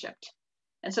with Egypt.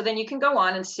 And so then you can go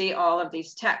on and see all of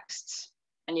these texts,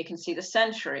 and you can see the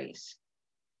centuries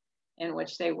in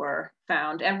which they were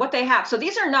found and what they have. So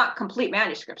these are not complete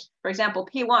manuscripts. For example,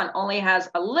 P1 only has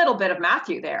a little bit of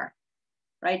Matthew there,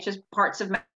 right? Just parts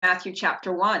of Matthew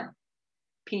chapter 1.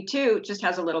 P2 just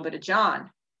has a little bit of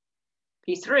John.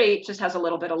 P3 just has a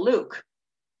little bit of Luke,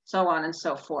 so on and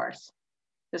so forth.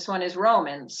 This one is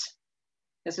Romans.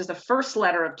 This is the first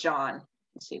letter of John.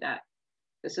 You can see that.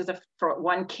 This is the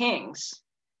 1 Kings.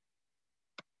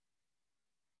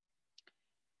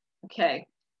 Okay,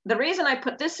 the reason I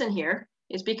put this in here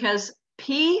is because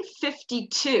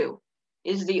P52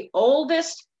 is the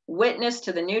oldest witness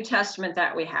to the New Testament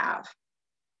that we have.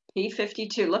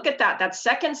 P52, look at that, that's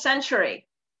 2nd century.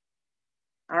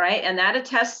 All right, and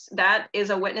that is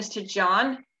a witness to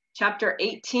John chapter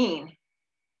 18.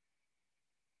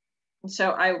 And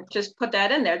so I just put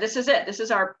that in there. This is it. This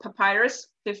is our Papyrus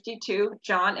 52,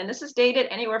 John, and this is dated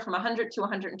anywhere from 100 to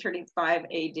 135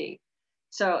 AD.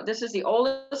 So this is the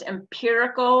oldest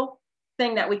empirical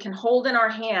thing that we can hold in our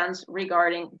hands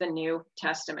regarding the New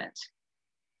Testament.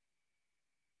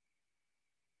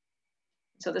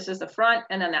 So this is the front,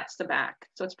 and then that's the back.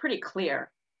 So it's pretty clear.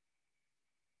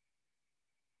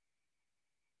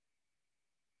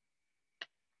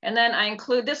 And then I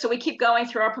include this, so we keep going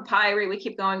through our papyri, we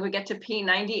keep going, we get to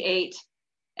P98,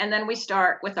 and then we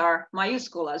start with our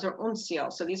mayúsculas or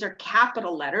uncio. So these are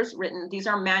capital letters written, these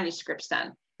are manuscripts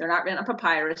then. They're not written on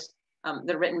papyrus,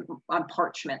 they're written on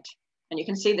parchment. And you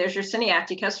can see there's your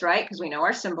Sinaiticus, right? Because we know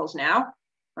our symbols now,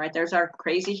 right? There's our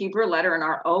crazy Hebrew letter in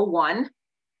our O1.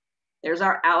 There's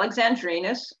our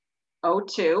Alexandrinus,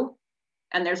 O2,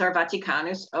 and there's our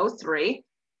Vaticanus, O3,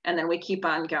 and then we keep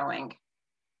on going.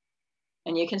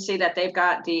 And you can see that they've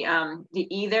got the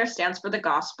E there stands for the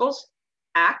Gospels,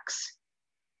 Acts,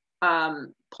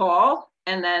 Paul,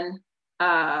 and then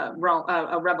a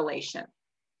Revelation.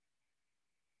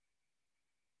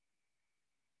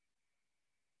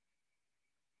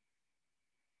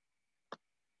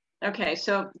 Okay,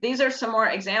 so these are some more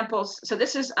examples. So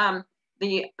this is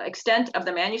the extent of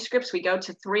the manuscripts. We go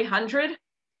to 300,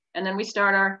 and then we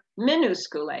start our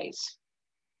minuscules.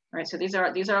 All right, so these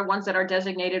are ones that are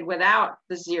designated without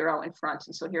the 0 in front.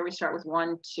 And so here we start with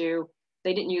 1, 2.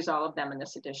 They didn't use all of them in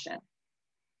this edition.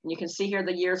 And you can see here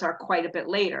the years are quite a bit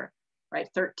later, right?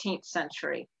 13th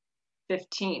century,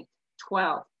 15th,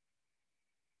 12th,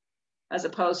 as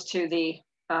opposed to the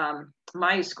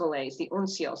mayúscules, the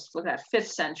uncios. Look at that, 5th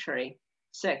century,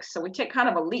 6th. So we take kind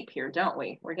of a leap here, don't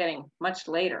we? We're getting much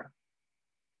later.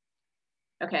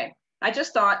 Okay, I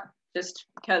just thought, just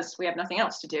because we have nothing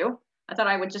else to do, I thought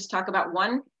I would just talk about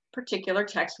one particular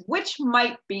text, which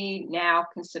might be now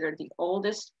considered the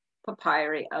oldest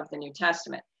papyri of the New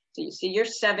Testament. So you see your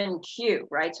 7Q,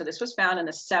 right? So this was found in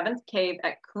the 7th cave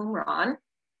at Qumran,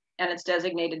 and it's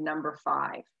designated number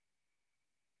 5.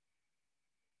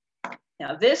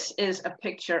 Now this is a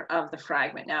picture of the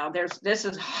fragment. Now this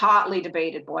is hotly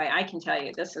debated, boy, I can tell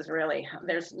you, this is really,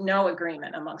 there's no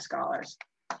agreement among scholars.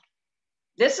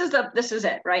 This is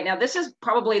it, right? Now this is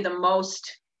probably the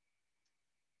most,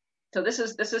 so this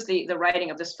is the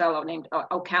writing of this fellow named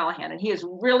O'Callaghan, and he is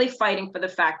really fighting for the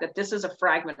fact that this is a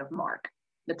fragment of Mark,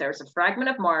 that there's a fragment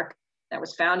of Mark that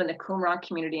was found in the Qumran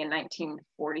community in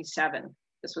 1947.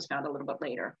 This was found a little bit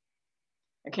later.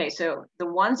 Okay, so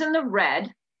the ones in the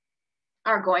red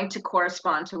are going to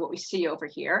correspond to what we see over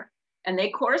here, and they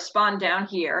correspond down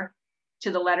here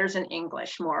to the letters in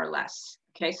English, more or less.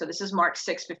 Okay, so this is Mark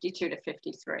 6, 52 to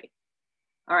 53.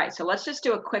 All right, so let's just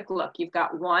do a quick look. You've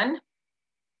got 1,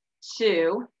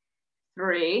 2,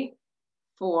 3,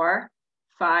 4,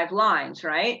 5 lines,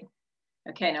 right?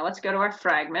 Okay, now let's go to our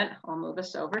fragment. I'll move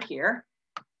us over here.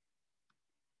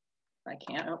 I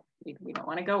can't, oh, we don't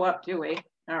want to go up, do we?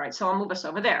 All right, so I'll move us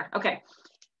over there. Okay,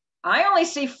 I only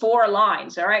see 4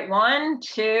 lines, all right? 1,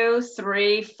 2,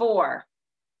 3, 4.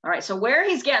 All right, so where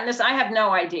he's getting this, I have no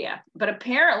idea, but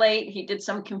apparently he did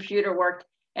some computer work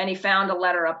and he found a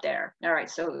letter up there. All right,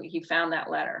 so he found that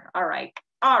letter. All right,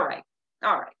 all right,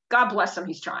 all right. God bless him,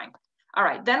 he's trying. All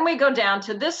right, then we go down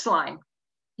to this line.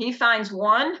 He finds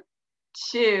 1,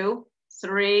 2,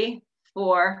 3,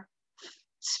 4,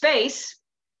 space,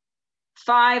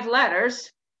 5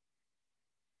 letters.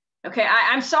 Okay,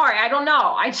 I'm sorry, I don't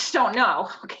know. I just don't know,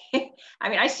 okay? I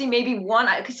mean, I see maybe 1,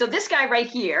 okay, so this guy right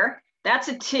here, that's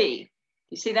a T.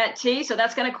 You see that T? So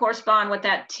that's gonna correspond with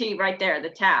that T right there, the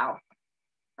tau.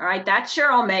 All right, that's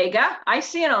your omega. I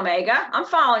see an omega. I'm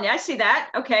following you. I see that.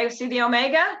 Okay, see the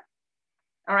omega?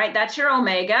 All right, that's your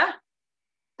omega.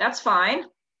 That's fine.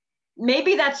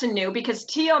 Maybe that's a nu because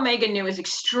T omega nu is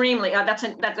extremely,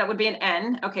 that would be an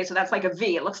N. Okay, so that's like a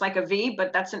V. It looks like a V,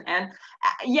 but that's an N.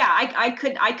 Yeah,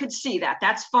 I could see that.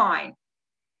 That's fine.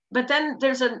 But then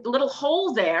there's a little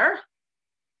hole there.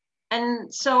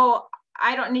 And so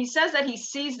and he says that he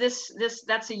sees this,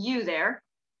 that's a U there.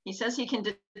 He says he can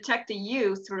detect the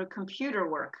U through computer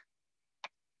work.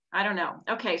 I don't know.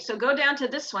 Okay, so go down to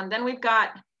this one. Then we've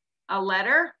got a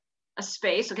letter, a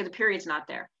space. Okay, the period's not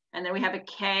there. And then we have a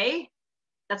K.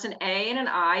 That's an A and an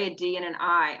I, a D and an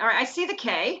I. All right, I see the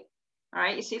K. All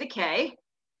right, you see the K.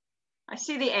 I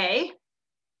see the A.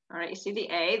 All right, you see the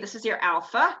A. This is your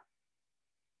alpha.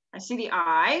 I see the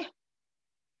I.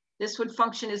 This would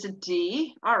function as a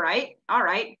D. All right.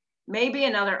 Maybe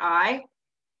another I.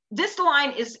 This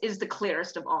line is the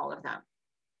clearest of all of them.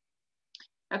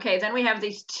 Okay, then we have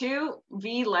these two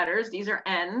V letters. These are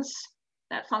N's.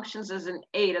 That functions as an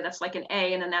eta. That's like an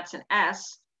A, and then that's an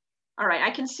S. All right,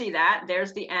 I can see that.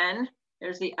 There's the N.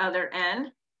 There's the other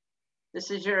N.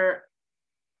 This is your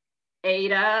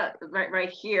eta right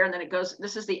here, and then it goes,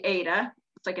 this is the eta.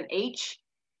 It's like an H.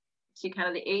 See kind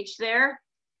of the H there?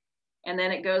 And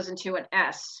then it goes into an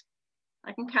S.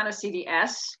 I can kind of see the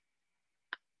S.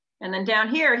 And then down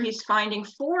here, he's finding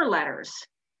 4 letters.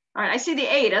 All right, I see the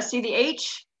eta, see the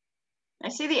H. I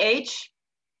see the H.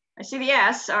 I see the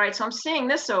S. All right, so I'm seeing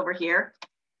this over here.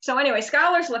 So anyway,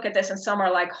 scholars look at this and some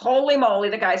are like, holy moly,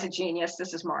 the guy's a genius.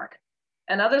 This is Mark.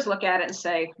 And others look at it and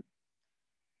say,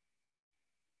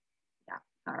 yeah,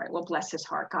 all right, well, bless his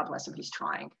heart. God bless him, he's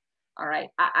trying. All right,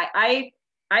 I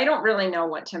don't really know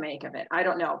what to make of it. I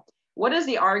don't know. What is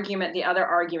the argument, the other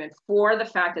argument for the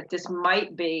fact that this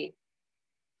might be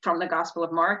from the Gospel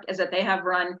of Mark is that they have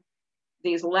run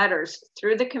these letters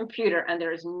through the computer and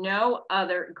there is no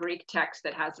other Greek text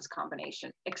that has this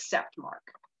combination except Mark.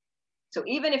 So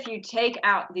even if you take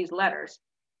out these letters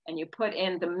and you put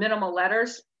in the minimal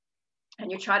letters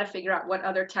and you try to figure out what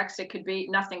other text it could be,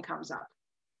 nothing comes up.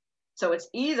 So it's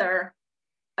either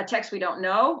a text we don't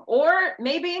know, or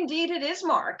maybe indeed it is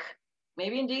Mark.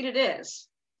 Maybe indeed it is.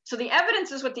 So the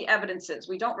evidence is what the evidence is.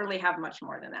 We don't really have much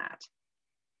more than that.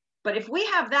 But if we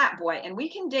have that, boy, and we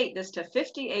can date this to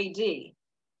 50 AD,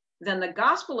 then the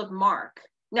Gospel of Mark,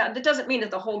 now that doesn't mean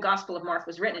that the whole Gospel of Mark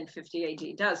was written in 50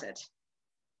 AD, does it?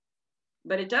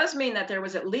 But it does mean that there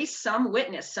was at least some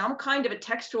witness, some kind of a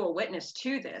textual witness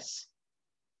to this.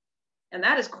 And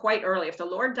that is quite early. If the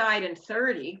Lord died in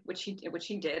 30, which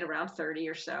he did around 30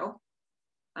 or so,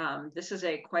 this is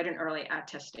quite an early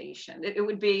attestation. It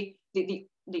would be the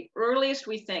earliest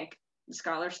we think,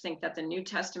 scholars think that the New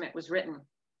Testament was written.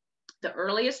 The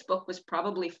earliest book was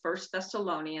probably 1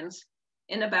 Thessalonians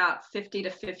in about 50 to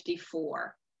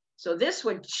 54. So this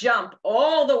would jump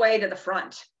all the way to the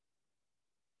front.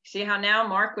 See how now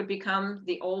Mark would become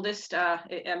the oldest,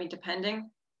 depending.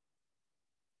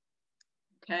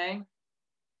 Okay.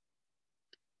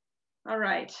 All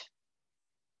right.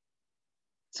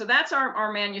 So that's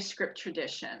our manuscript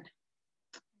tradition.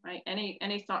 Right?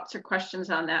 Any thoughts or questions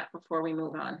on that before we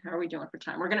move on? How are we doing for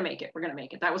time? We're gonna make it. We're gonna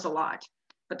make it. That was a lot,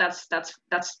 but that's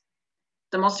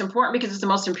the most important because it's the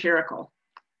most empirical.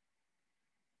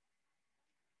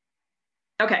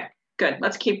 Okay, good.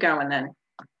 Let's keep going then.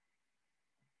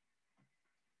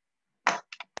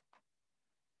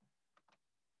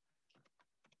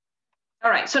 All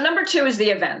right. So number 2 is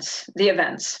the events. The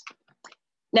events.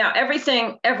 Now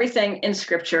everything in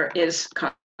Scripture is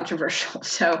controversial.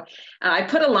 So I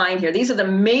put a line here. These are the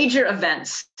major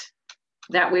events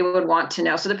that we would want to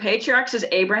know. So the patriarchs is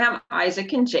Abraham,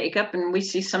 Isaac, and Jacob, and we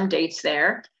see some dates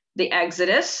there. The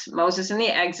Exodus, Moses in the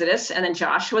Exodus, and then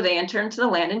Joshua, they enter into the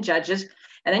land in Judges.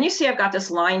 And then you see I've got this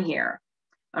line here.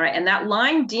 All right, and that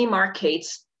line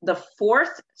demarcates the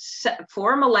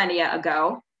 4 millennia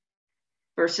ago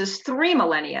versus 3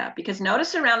 millennia, because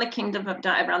notice around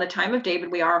the time of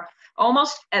David, we are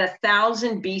almost at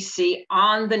 1000 BC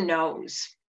on the nose.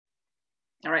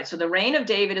 All right, so the reign of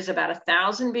David is about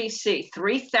 1000 BC,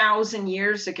 3000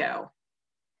 years ago.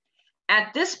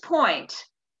 At this point,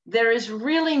 there is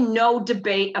really no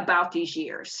debate about these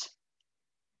years.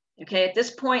 Okay, at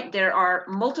this point, there are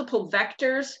multiple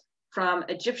vectors from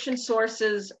Egyptian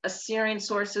sources, Assyrian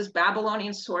sources,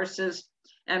 Babylonian sources,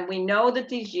 and we know that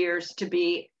these years to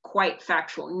be quite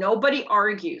factual. Nobody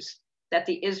argues that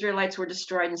the Israelites were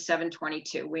destroyed in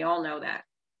 722. We all know that.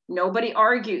 Nobody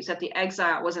argues that the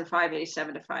exile was in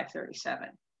 587 to 537.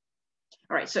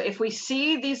 All right, so if we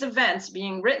see these events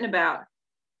being written about,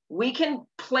 we can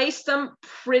place them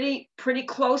pretty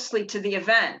closely to the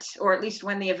event, or at least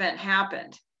when the event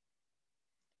happened.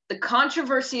 The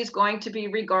controversy is going to be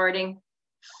regarding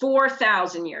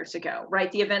 4,000 years ago,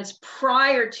 right? The events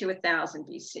prior to 1000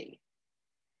 BC.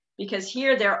 Because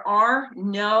here there are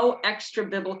no extra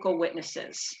biblical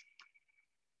witnesses.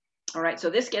 All right, so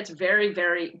this gets very,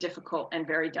 very difficult and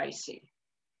very dicey.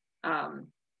 I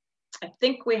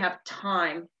think we have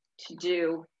time to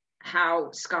do how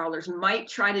scholars might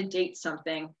try to date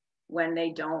something when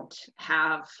they don't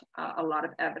have a lot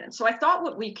of evidence. So I thought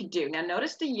what we could do, now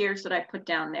notice the years that I put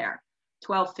down there,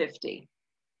 1250.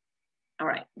 All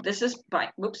right, this is by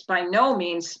no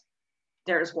means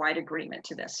there's wide agreement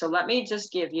to this. So let me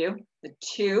just give you the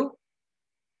 2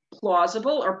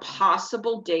 plausible or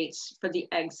possible dates for the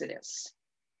Exodus.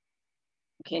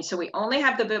 Okay, so we only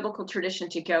have the biblical tradition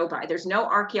to go by. There's no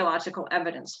archaeological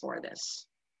evidence for this.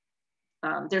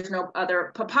 There's no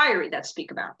other papyri that speak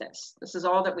about this. This is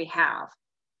all that we have.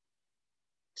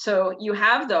 So you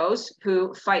have those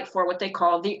who fight for what they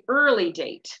call the early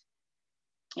date.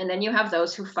 And then you have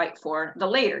those who fight for the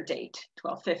later date,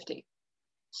 1250.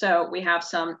 So we have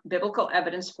some biblical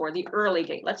evidence for the early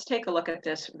date. Let's take a look at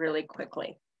this really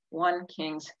quickly. 1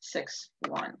 Kings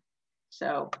 6:1.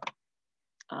 So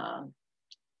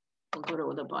we'll go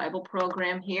to the Bible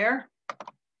program here.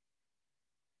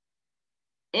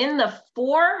 In the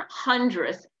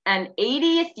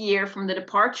 480th year from the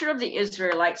departure of the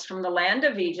Israelites from the land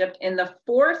of Egypt, in the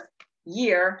 4th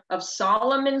year of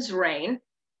Solomon's reign,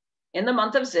 in the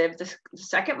month of Ziv, the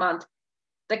 2nd month,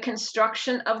 the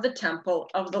construction of the temple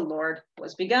of the Lord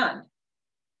was begun.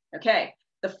 Okay,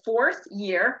 the 4th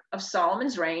year of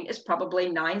Solomon's reign is probably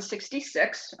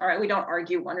 966. All right, we don't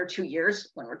argue 1 or 2 years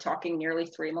when we're talking nearly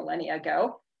 3 millennia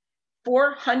ago.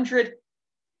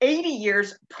 480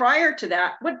 years prior to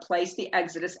that would place the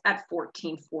Exodus at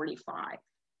 1445.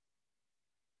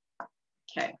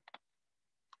 Okay,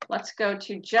 let's go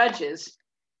to Judges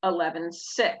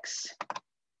 11:6.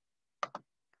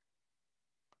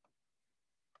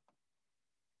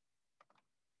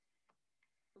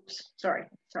 Sorry,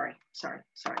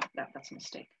 that's a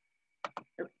mistake.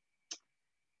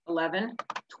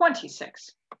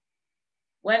 11:26.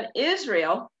 When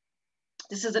Israel,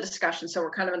 this is a discussion, so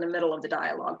we're kind of in the middle of the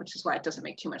dialogue, which is why it doesn't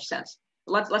make too much sense.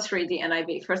 Let's read the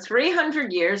NIV. For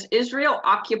 300 years, Israel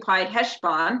occupied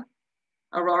Heshbon,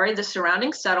 Aroeri, the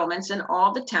surrounding settlements, and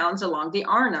all the towns along the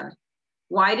Arnon.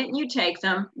 Why didn't you take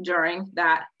them during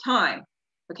that time?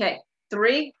 Okay,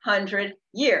 300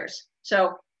 years.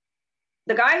 So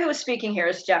the guy who is speaking here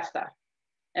is Jephthah.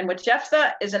 And what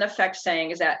Jephthah is in effect saying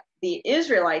is that the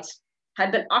Israelites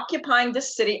had been occupying the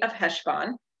city of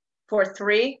Heshbon for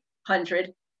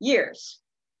 300 years.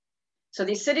 So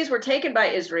these cities were taken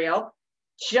by Israel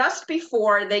just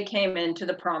before they came into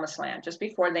the promised land, just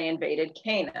before they invaded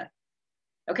Canaan.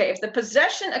 Okay, if the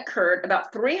possession occurred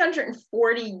about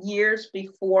 340 years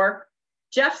before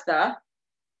Jephthah,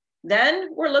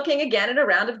 then we're looking again at a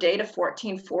round of date of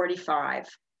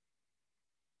 1445.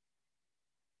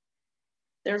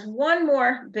 There's one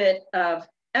more bit of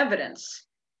evidence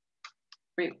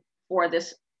for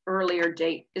this earlier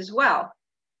date as well,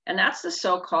 and that's the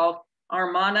so-called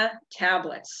Amarna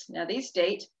tablets. Now these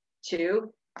date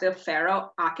to the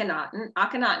pharaoh Akhenaten.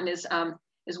 Akhenaten is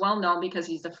well known because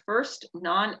he's the first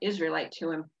non-Israelite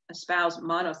to espouse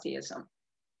monotheism.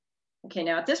 Okay,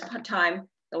 now at this time,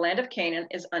 the land of Canaan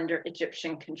is under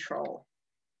Egyptian control,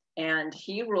 and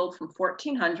he ruled from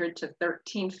 1400 to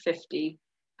 1350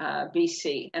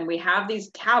 BC. And we have these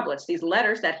tablets, these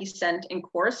letters that he sent in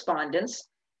correspondence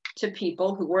to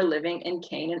people who were living in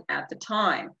Canaan at the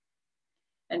time.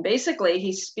 And basically,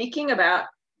 he's speaking about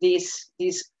these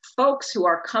folks who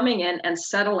are coming in and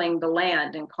settling the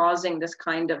land and causing this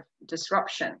kind of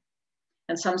disruption.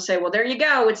 And some say, well, there you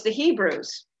go, it's the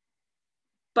Hebrews.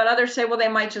 But others say, well, they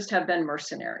might just have been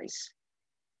mercenaries.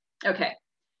 Okay,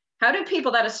 how do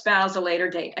people that espouse a later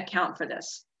date account for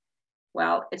this?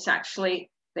 Well, it's actually,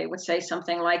 they would say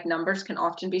something like numbers can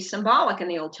often be symbolic in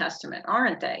the Old Testament,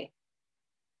 aren't they?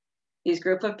 These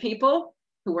group of people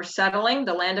who were settling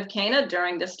the land of Canaan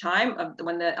during this time of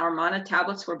when the Amarna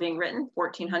tablets were being written,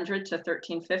 1400 to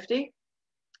 1350,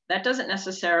 that doesn't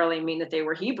necessarily mean that they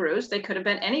were Hebrews. They could have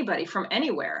been anybody from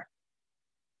anywhere.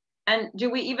 And do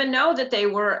we even know that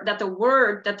the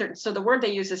word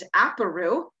they use is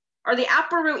aparu? Are the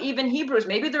aparu even Hebrews?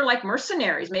 Maybe they're like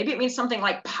mercenaries. Maybe it means something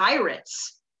like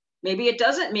pirates. Maybe it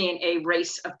doesn't mean a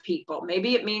race of people.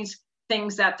 Maybe it means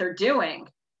things that they're doing.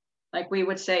 Like we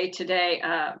would say today,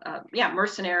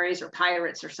 mercenaries or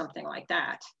pirates or something like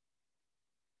that.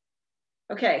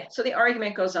 Okay, so the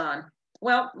argument goes on.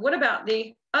 Well, what about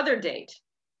the other date?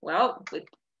 Well,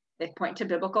 They point to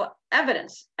biblical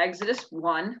evidence. Exodus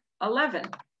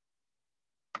 1:11.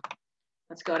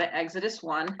 Let's go to Exodus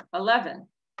 1:11.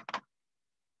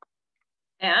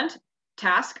 And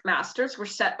taskmasters were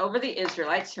set over the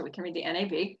Israelites, here we can read the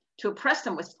NAV, to oppress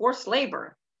them with forced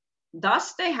labor.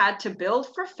 Thus they had to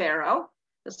build for Pharaoh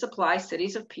the supply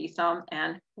cities of Pithom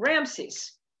and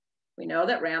Ramses. We know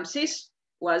that Ramses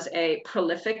was a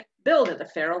prolific builder, the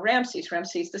Pharaoh Ramses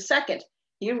II.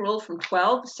 He ruled from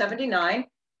 1279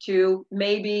 to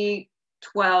maybe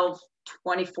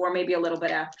 1224, maybe a little bit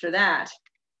after that.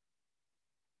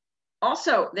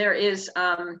 Also, there is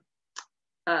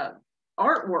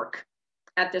artwork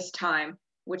at this time,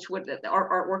 which would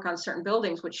artwork on certain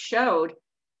buildings, which showed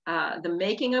the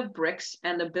making of bricks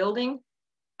and the building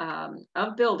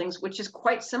of buildings, which is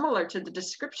quite similar to the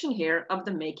description here of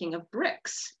the making of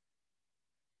bricks.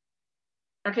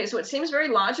 Okay, so it seems very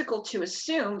logical to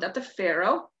assume that the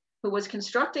Pharaoh who was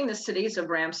constructing the cities of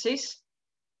Ramses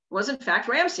was in fact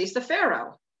Ramses the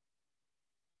Pharaoh.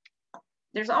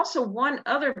 There's also one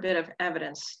other bit of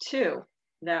evidence too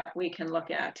that we can look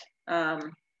at.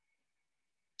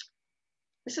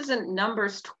 This is in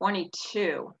Numbers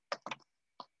 22.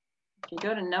 If you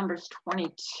go to Numbers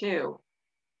 22.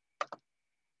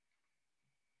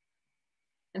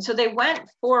 And so they went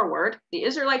forward. The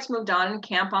Israelites moved on and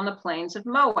camped on the plains of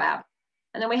Moab.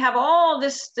 And then we have all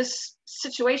this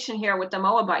situation here with the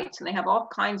Moabites, and they have all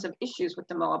kinds of issues with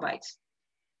the Moabites.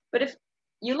 But if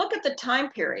you look at the time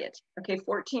period, okay,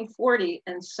 1440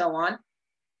 and so on,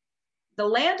 the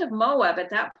land of Moab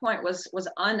at that point was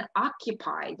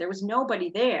unoccupied. There was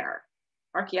nobody there.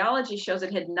 Archaeology shows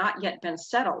it had not yet been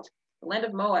settled. The land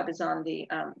of Moab is on the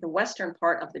western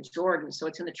part of the Jordan, so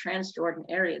it's in the Transjordan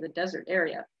area, the desert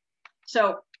area.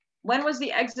 So when was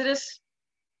the Exodus?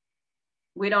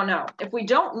 We don't know. If we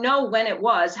don't know when it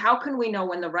was, how can we know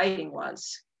when the writing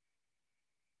was?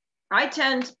 I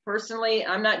tend, personally,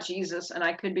 I'm not Jesus and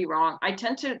I could be wrong, I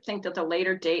tend to think that the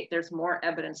later date, there's more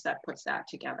evidence that puts that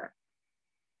together.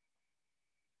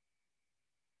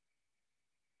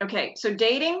 Okay, so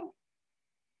dating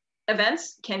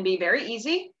events can be very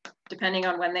easy, depending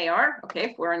on when they are. Okay,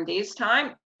 if we're in these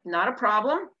time, not a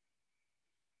problem.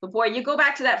 But boy, you go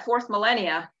back to that 4th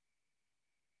millennia,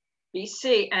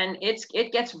 BC, and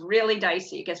it gets really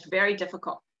dicey. It gets very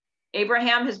difficult.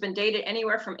 Abraham has been dated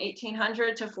anywhere from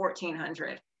 1800 to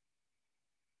 1400.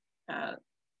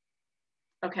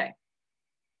 Okay,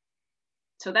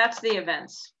 so that's the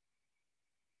events.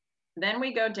 Then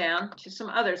we go down to some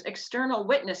others. External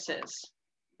witnesses.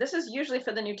 This is usually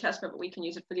for the New Testament, but we can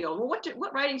use it for the Old. Well,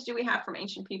 what writings do we have from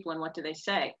ancient people, and what do they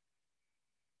say?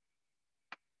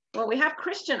 Well, we have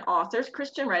Christian authors,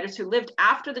 Christian writers who lived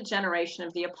after the generation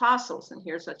of the apostles. And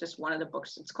here's just one of the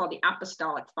books. It's called the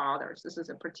Apostolic Fathers. This is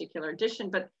a particular edition,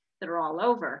 but that are all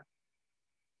over.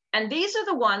 And these are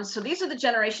the ones, so these are the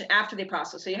generation after the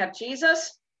apostles. So you have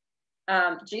Jesus.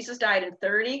 Jesus died in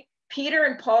 30. Peter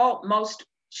and Paul most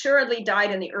assuredly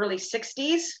died in the early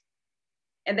 60s.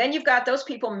 And then you've got those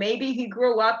people, maybe he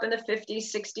grew up in the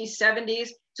 50s, 60s, 70s.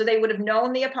 So they would have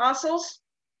known the apostles.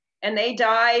 And they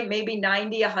die maybe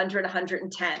 90, 100,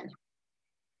 110. All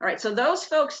right, so those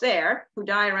folks there who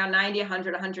die around 90,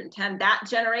 100, 110, that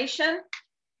generation,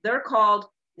 they're called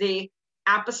the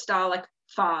Apostolic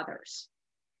Fathers.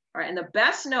 All right, and the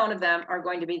best known of them are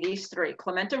going to be these three.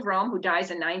 Clement of Rome, who dies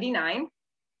in 99.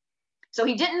 So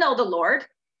he didn't know the Lord.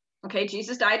 Okay,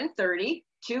 Jesus died in 30,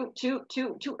 too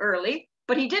early,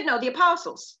 but he did know the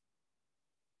apostles,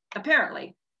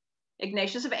 apparently.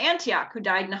 Ignatius of Antioch, who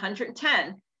died in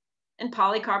 110. And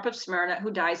Polycarp of Smyrna, who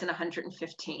dies in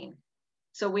 115.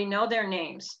 So we know their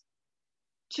names.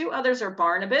 Two others are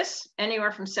Barnabas,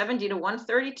 anywhere from 70 to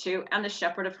 132, and the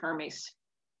shepherd of Hermes.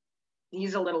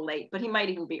 He's a little late, but he might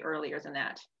even be earlier than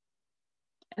that.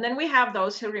 And then we have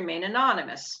those who remain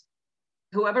anonymous.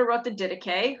 Whoever wrote the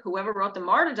Didache, whoever wrote the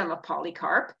martyrdom of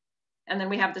Polycarp, and then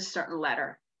we have this certain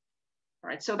letter. All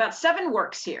right, so about 7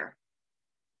 works here,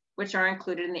 which are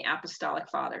included in the Apostolic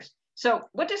Fathers. So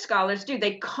what do scholars do?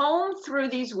 They comb through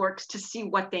these works to see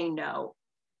what they know.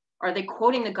 Are they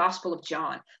quoting the Gospel of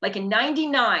John? Like in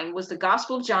 99, was the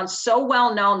Gospel of John so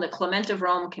well known that Clement of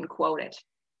Rome can quote it?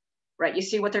 Right, you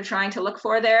see what they're trying to look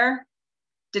for there?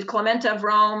 Did Clement of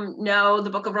Rome know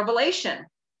the book of Revelation?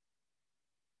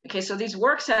 Okay, so these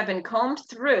works have been combed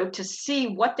through to see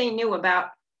what they knew about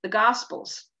the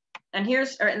Gospels. And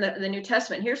here's, or in the New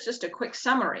Testament, here's just a quick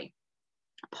summary.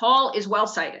 Paul is well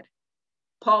cited.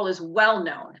 Paul is well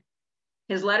known.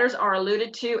 His letters are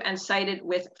alluded to and cited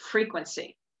with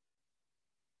frequency.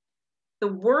 The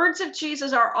words of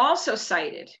Jesus are also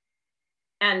cited,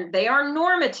 and they are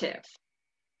normative.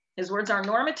 His words are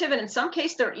normative, and in some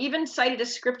case, they're even cited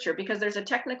as scripture because there's a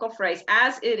technical phrase,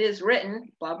 as it is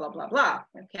written, blah, blah, blah, blah,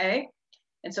 okay?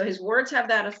 And so his words have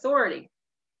that authority.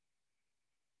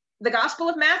 The Gospel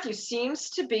of Matthew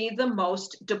seems to be the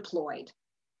most deployed.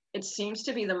 It seems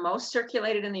to be the most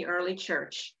circulated in the early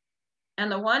church. And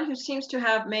the one who seems to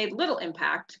have made little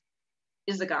impact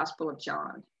is the Gospel of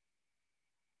John.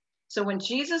 So when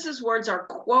Jesus's words are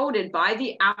quoted by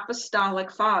the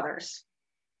apostolic fathers,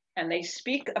 and they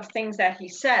speak of things that he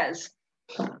says,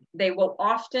 they will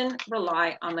often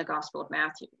rely on the Gospel of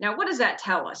Matthew. Now, what does that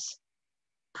tell us?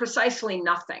 Precisely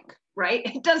nothing, right?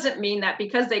 It doesn't mean that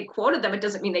because they quoted them, it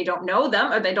doesn't mean they don't know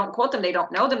them, or they don't quote them, they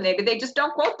don't know them. Maybe they just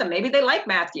don't quote them. Maybe they like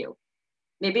Matthew.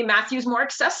 Maybe Matthew's more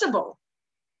accessible.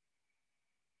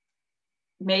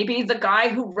 Maybe the guy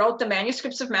who wrote the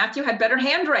manuscripts of Matthew had better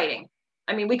handwriting.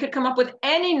 I mean, we could come up with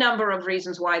any number of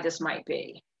reasons why this might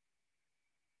be.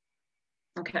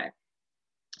 Okay,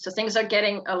 so things are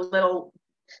getting a little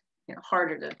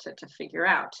harder to figure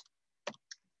out.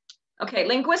 Okay,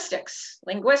 linguistics.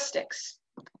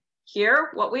 Here,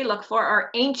 what we look for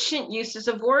are ancient uses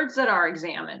of words that are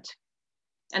examined.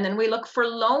 And then we look for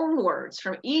loan words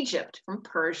from Egypt, from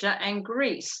Persia and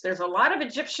Greece. There's a lot of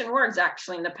Egyptian words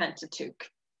actually in the Pentateuch.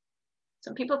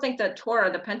 Some people think that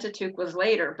Torah, the Pentateuch, was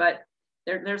later, but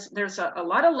there's a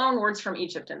lot of loan words from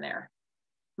Egypt in there.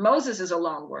 Moses is a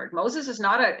loan word. Moses is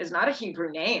not a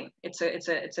Hebrew name. It's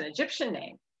an Egyptian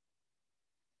name.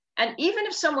 And even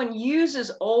if someone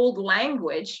uses old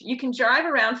language, you can drive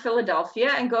around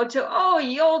Philadelphia and go to, oh,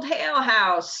 ye old ale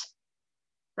house,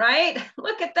 right?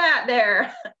 Look at that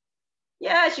there.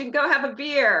 Yes, you can go have a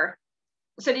beer.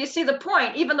 So do you see the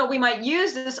point? Even though we might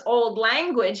use this old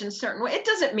language in certain way, it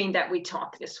doesn't mean that we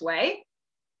talk this way.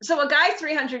 So a guy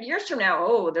 300 years from now,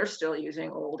 oh, they're still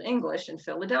using Old English in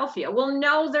Philadelphia. Well,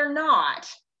 no, they're not.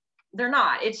 They're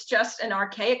not. It's just an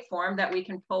archaic form that we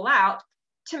can pull out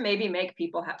to maybe make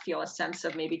people feel a sense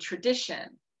of maybe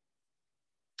tradition.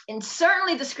 And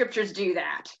certainly the scriptures do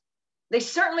that. They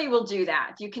certainly will do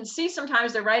that. You can see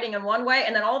sometimes they're writing in one way,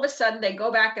 and then all of a sudden they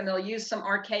go back and they'll use some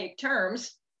archaic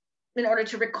terms in order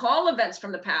to recall events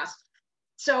from the past.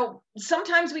 So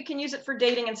sometimes we can use it for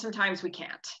dating and sometimes we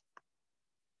can't.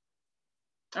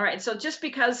 All right, so just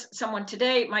because someone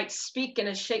today might speak in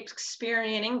a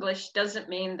Shakespearean English doesn't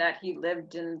mean that he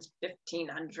lived in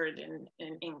 1500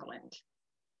 in England.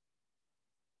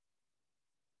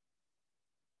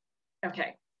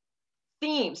 Okay,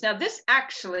 themes. Now this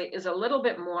actually is a little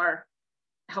bit more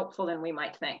helpful than we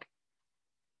might think.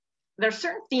 There are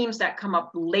certain themes that come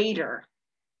up later.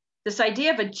 This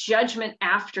idea of a judgment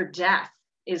after death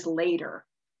is later.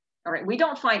 All right, we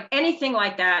don't find anything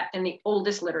like that in the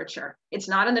oldest literature. It's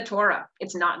not in the Torah.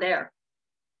 It's not there.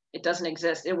 It doesn't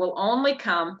exist. It will only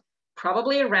come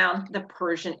probably around the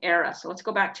Persian era. So let's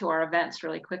go back to our events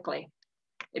really quickly.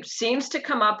 It seems to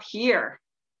come up here.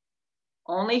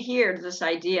 Only here does this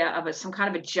idea of some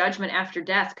kind of a judgment after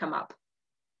death come up.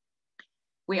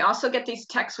 We also get these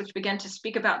texts which begin to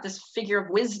speak about this figure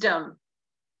of wisdom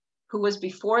who was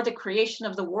before the creation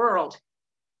of the world.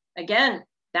 Again,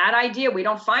 that idea, we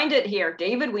don't find it here.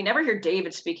 David, we never hear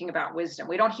David speaking about wisdom.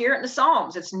 We don't hear it in the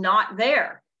Psalms. It's not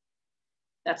there.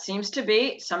 That seems to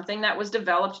be something that was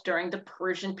developed during the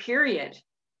Persian period.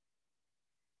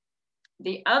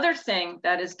 The other thing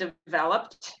that is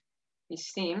developed, these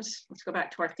themes, let's go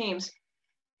back to our themes.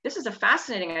 This is a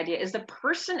fascinating idea, is the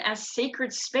person as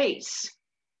sacred space.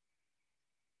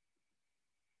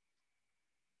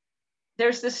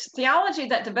 There's this theology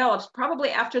that develops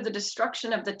probably after the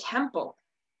destruction of the temple,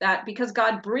 that because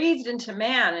God breathed into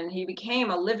man and he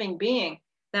became a living being,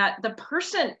 that the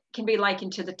person can be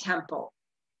likened to the temple.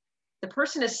 The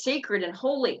person is sacred and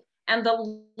holy. And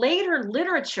the later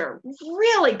literature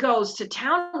really goes to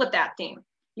town with that theme.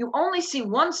 You only see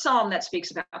one psalm that speaks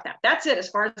about that. That's it, as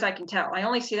far as I can tell. I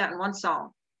only see that in one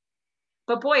psalm.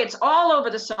 But boy, it's all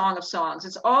over the Song of Songs.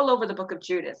 It's all over the book of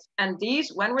Judith. And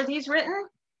these, when were these written?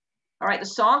 All right, the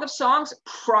Song of Songs,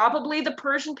 probably the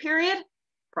Persian period,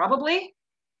 probably.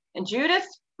 And Judith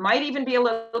might even be a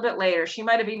little bit later. She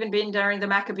might have even been during the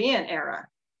Maccabean era.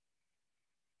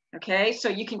 Okay, so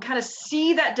you can kind of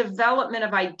see that development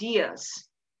of ideas.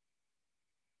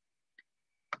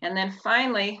 And then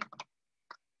finally,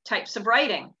 types of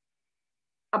writing.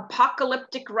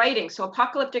 Apocalyptic writing. So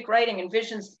apocalyptic writing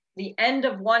envisions the end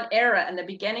of one era and the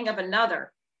beginning of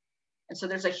another. And so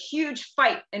there's a huge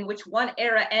fight in which one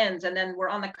era ends, and then we're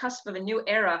on the cusp of a new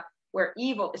era where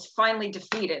evil is finally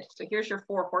defeated. So here's your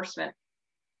 4 horsemen.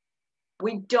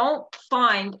 We don't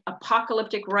find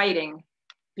apocalyptic writing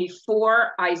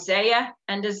before Isaiah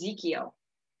and Ezekiel.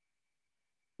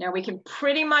 Now we can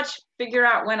pretty much figure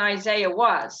out when Isaiah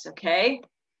was, okay?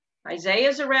 Isaiah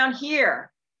is around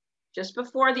here, just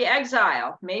before the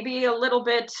exile, maybe a little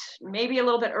bit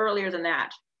earlier than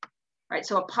that. Right,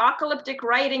 so apocalyptic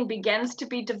writing begins to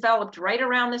be developed right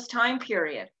around this time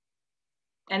period.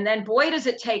 And then boy, does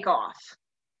it take off.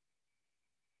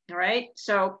 All right,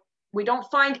 so we don't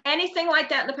find anything like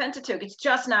that in the Pentateuch. It's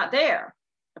just not there.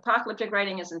 Apocalyptic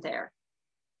writing isn't there.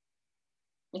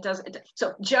 It doesn't.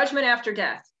 So judgment after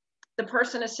death, the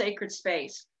person of sacred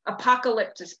space,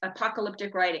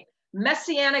 apocalyptic writing,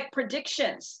 messianic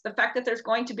predictions, the fact that there's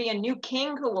going to be a new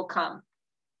king who will come.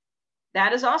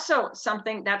 That is also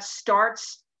something that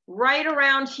starts right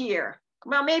around here.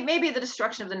 Well, maybe the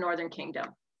destruction of the northern kingdom.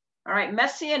 All right,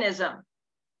 messianism,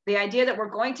 the idea that we're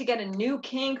going to get a new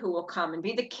king who will come and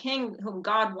be the king whom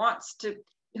God wants to,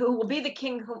 who will be the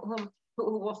king who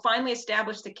will finally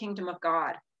establish the kingdom of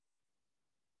God.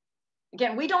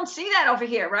 Again, we don't see that over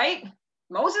here, right?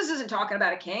 Moses isn't talking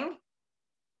about a king,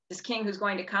 this king who's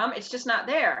going to come. It's just not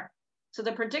there. So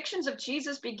the predictions of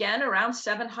Jesus began around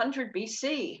 700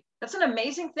 BC. That's an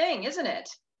amazing thing, isn't it?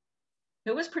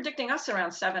 Who was predicting us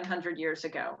around 700 years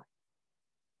ago?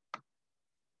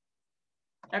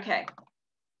 Okay.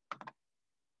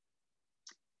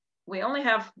 We only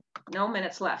have no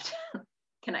minutes left.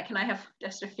 Can I have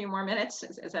just a few more minutes?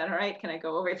 Is that all right? Can I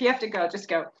go over? If you have to go, just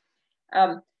go.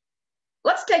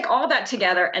 Let's take all that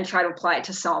together and try to apply it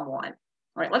to Psalm 1. All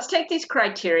right, let's take these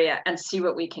criteria and see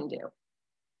what we can do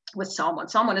with Psalm 1.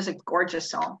 Psalm 1 is a gorgeous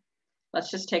psalm.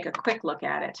 Let's just take a quick look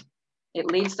at it.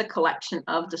 It leads the collection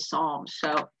of the Psalms.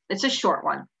 So it's a short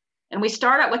one. And we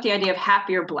start out with the idea of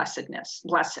happy or blessedness,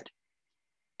 blessed.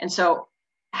 And so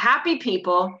happy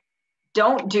people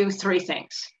don't do three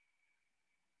things.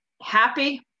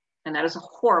 Happy, and that is a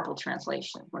horrible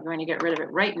translation. We're going to get rid of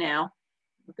it right now.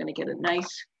 We're going to get a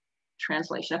nice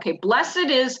translation. Okay, blessed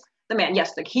is the man.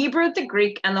 Yes, the Hebrew, the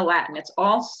Greek, and the Latin. It's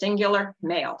all singular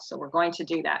male. So we're going to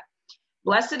do that.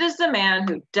 Blessed is the man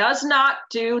who does not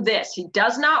do this. He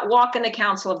does not walk in the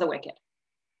counsel of the wicked.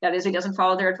 That is, he doesn't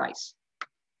follow their advice.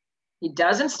 He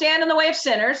doesn't stand in the way of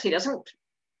sinners. He doesn't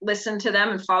listen to them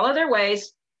and follow their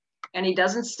ways. And he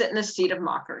doesn't sit in the seat of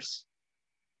mockers.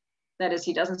 That is,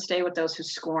 he doesn't stay with those who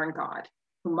scorn God,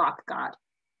 who mock God.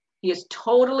 He is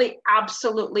totally,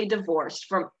 absolutely divorced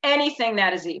from anything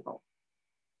that is evil.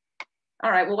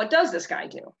 All right, well, what does this guy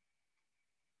do?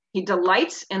 He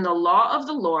delights in the law of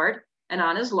the Lord, and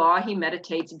on his law he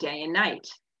meditates day and night.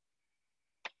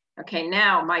 Okay,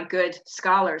 now, my good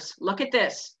scholars, look at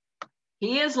this.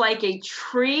 He is like a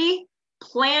tree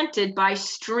planted by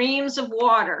streams of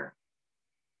water.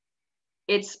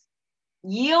 It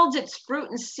yields its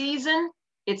fruit in season.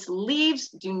 Its leaves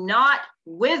do not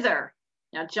wither.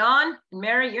 Now, John and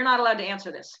Mary, you're not allowed to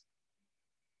answer this.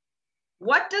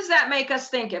 What does that make us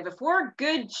think of? If we're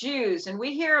good Jews and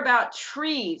we hear about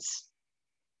trees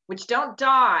which don't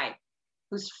die,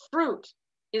 whose fruit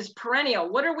is perennial,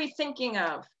 what are we thinking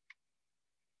of?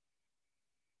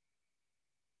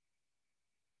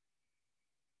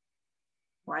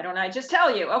 Why don't I just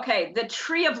tell you? Okay, the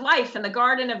tree of life in the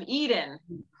Garden of Eden,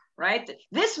 right?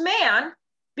 This man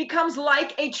becomes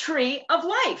like a tree of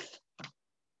life,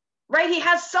 right? He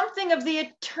has something of the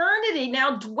eternity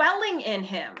now dwelling in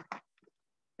him.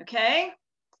 Okay.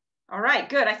 All right,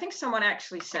 good. I think someone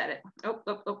actually said it. Oh,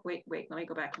 wait. Let me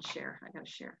go back and share. I got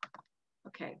to share.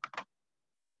 Okay.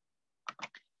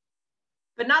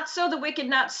 But not so the wicked,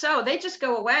 not so. They just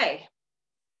go away.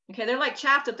 Okay, they're like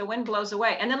chaff that the wind blows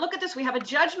away. And then look at this. We have a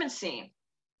judgment scene.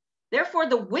 Therefore,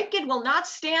 the wicked will not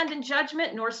stand in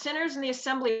judgment, nor sinners in the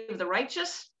assembly of the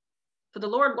righteous. For the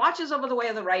Lord watches over the way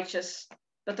of the righteous,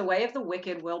 but the way of the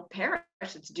wicked will perish.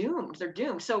 It's doomed. They're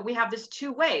doomed. So we have this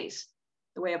two ways,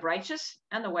 the way of righteous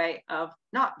and the way of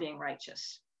not being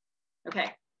righteous.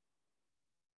 Okay.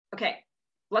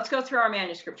 Let's go through our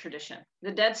manuscript tradition.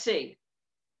 The Dead Sea.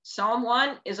 Psalm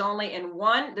 1 is only in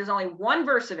there's only one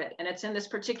verse of it, and it's in this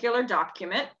particular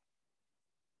document.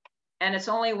 And it's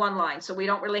only one line. So we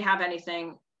don't really have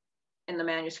anything in the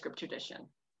manuscript tradition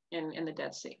in the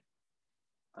Dead Sea.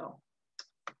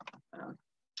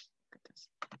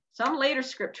 Some later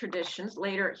script traditions,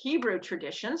 later Hebrew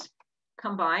traditions,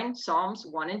 combine Psalms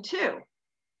 1 and 2.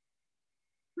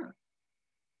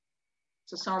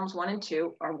 So Psalms 1 and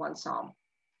 2 are one psalm.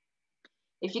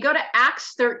 If you go to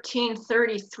Acts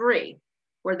 13:33,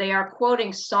 where they are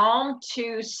quoting Psalm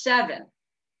 2:7,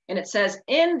 and it says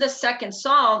in the second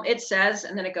psalm, it says,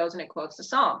 and then it goes and it quotes the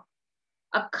psalm.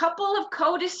 A couple of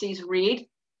codices read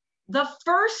the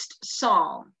first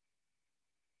psalm.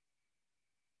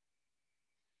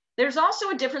 There's also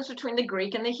a difference between the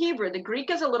Greek and the Hebrew. The Greek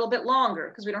is a little bit longer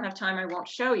because we don't have time, I won't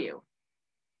show you.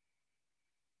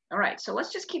 All right, so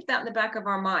let's just keep that in the back of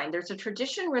our mind. There's a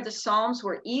tradition where the Psalms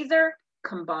were either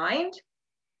combined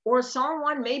or Psalm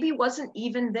 1 maybe wasn't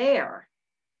even there.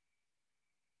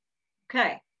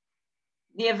 Okay.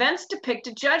 The events depict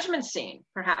a judgment scene,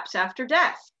 perhaps after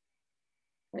death.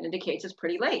 That indicates it's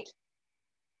pretty late.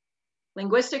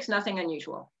 Linguistics, nothing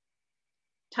unusual.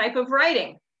 Type of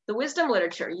writing, the wisdom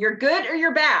literature. You're good or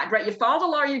you're bad, right? You follow the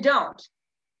law or you don't.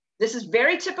 This is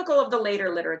very typical of the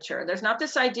later literature. There's not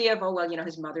this idea of, oh, well, you know,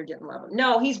 his mother didn't love him.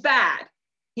 No, he's bad.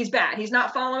 He's bad. He's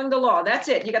not following the law. That's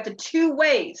it. You got the two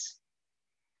ways.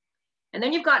 And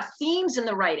then you've got themes in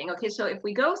the writing. Okay, so if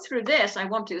we go through this, I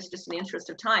won't do this just in the interest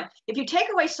of time. If you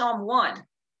take away Psalm 1,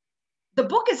 the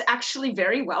book is actually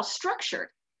very well structured.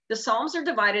 The Psalms are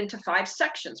divided into 5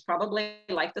 sections, probably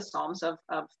like the Psalms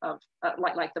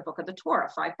like the book of the Torah,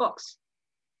 5 books.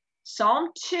 Psalm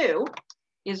 2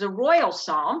 is a royal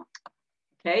psalm.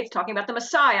 Okay, it's talking about the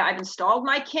Messiah. I've installed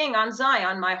my king on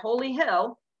Zion, my holy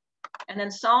hill. And then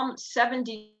Psalm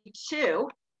 72,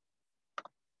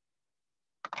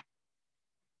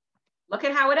 look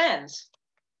at how it ends.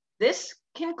 This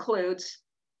concludes,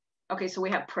 okay, so we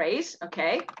have praise,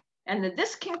 okay, and then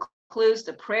this concludes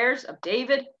the prayers of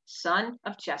David, son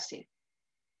of Jesse.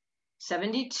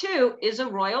 72 is a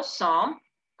royal psalm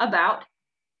about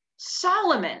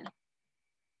Solomon.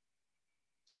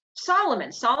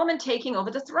 Solomon taking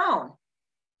over the throne.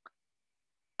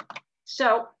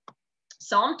 So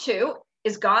Psalm 2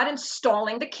 is God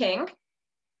installing the king.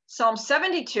 Psalm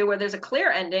 72, where there's a clear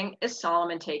ending, is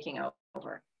Solomon taking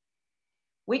over.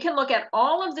 We can look at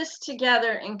all of this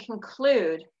together and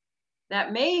conclude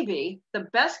that maybe the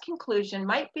best conclusion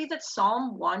might be that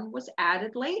Psalm 1 was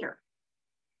added later.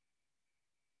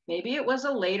 Maybe it was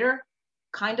a later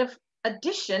kind of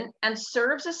addition and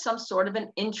serves as some sort of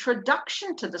an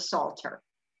introduction to the Psalter.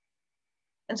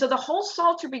 And so the whole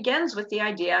Psalter begins with the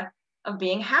idea of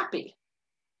being happy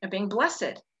and being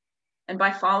blessed and by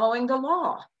following the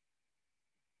law.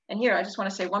 And here, I just want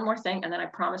to say one more thing, and then I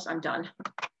promise I'm done.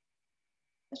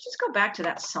 Let's just go back to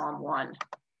that Psalm 1.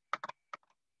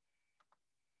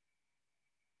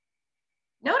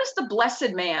 Notice the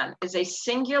blessed man is a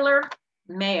singular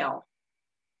male.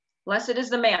 Blessed is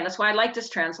the man. That's why I like this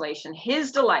translation.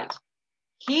 His delight.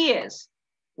 He is.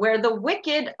 Where the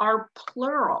wicked are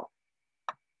plural.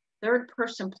 Third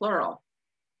person plural.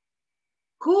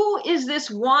 Who is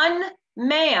this one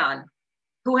man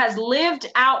who has lived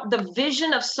out the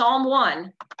vision of Psalm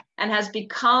 1 and has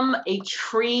become a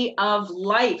tree of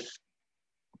life?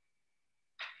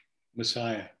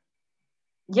 Messiah.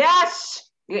 Yes.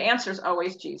 The answer is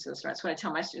always Jesus. That's what I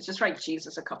tell my students. Just write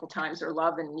Jesus a couple times or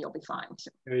love and you'll be fine.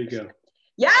 There you go.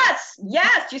 Yes.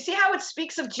 Yes. Do you see how it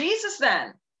speaks of Jesus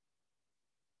then?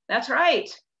 That's right.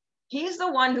 He's the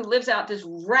one who lives out this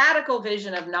radical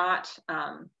vision of not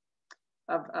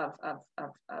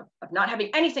not having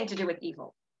anything to do with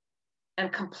evil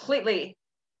and completely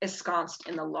ensconced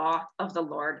in the law of the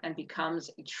Lord and becomes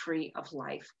a tree of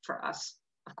life for us,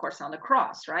 of course, on the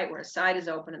cross, right? Where his side is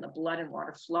open and the blood and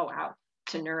water flow out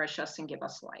to nourish us and give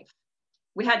us life.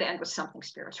 We had to end with something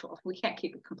spiritual. We can't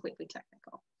keep it completely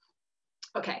technical.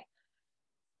 Okay.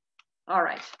 All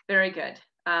right. Very good.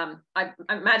 I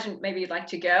imagine maybe you'd like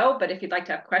to go, but if you'd like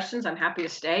to have questions, I'm happy to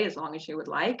stay as long as you would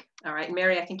like. All right.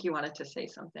 Mary, I think you wanted to say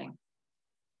something.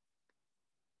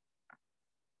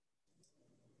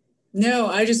 No,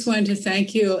 I just wanted to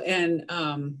thank you. And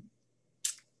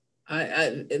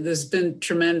this has been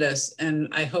tremendous. And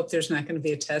I hope there's not going to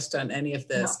be a test on any of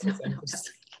this.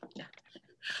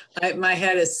 My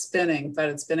head is spinning, but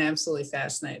it's been absolutely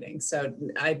fascinating. So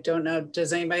I don't know,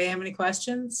 does anybody have any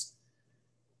questions?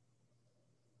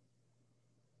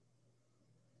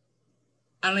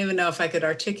 I don't even know if I could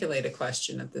articulate a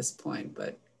question at this point,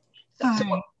 but.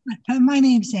 Hi, my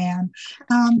name's Anne.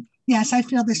 Yes, I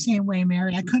feel the same way,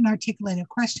 Mary. I couldn't articulate a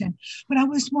question, but I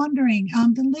was wondering,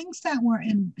 the links that were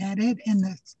embedded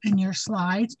in your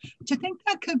slides, do you think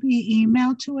that could be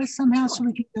emailed to us somehow so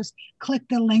we could just click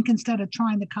the link instead of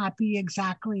trying to copy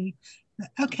exactly?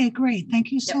 Okay, great.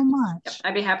 Thank you so much. Yep.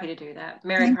 I'd be happy to do that.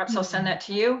 Mary, perhaps I'll send that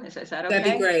to you. Is that okay?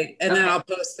 That'd be great. And then I'll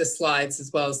post the slides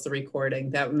as well as the recording.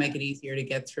 That would make it easier to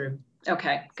get through.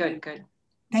 Okay, good, good.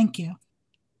 Thank you.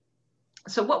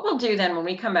 So what we'll do then when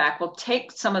we come back, we'll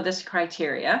take some of this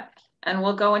criteria and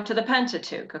we'll go into the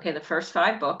Pentateuch, okay, the first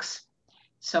 5 books.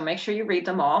 So make sure you read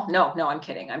them all. No, I'm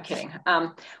kidding.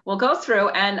 We'll go through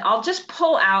and I'll just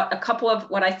pull out a couple of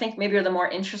what I think maybe are the more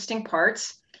interesting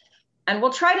parts and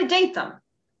we'll try to date them.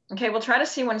 Okay, we'll try to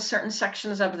see when certain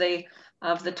sections of the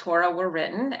Torah were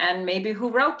written and maybe who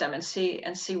wrote them and see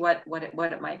what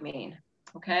it might mean,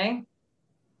 okay?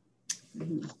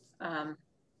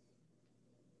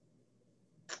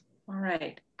 All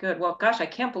right, good. Well, gosh, I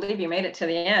can't believe you made it to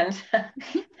the end.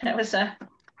 That was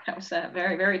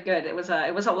very, very good. It was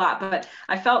a lot, but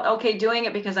I felt okay doing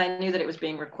it because I knew that it was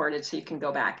being recorded, so you can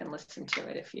go back and listen to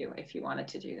it if you wanted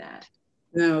to do that.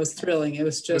 No, it was thrilling. It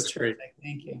was just terrific.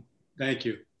 Thank you. Thank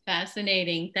you.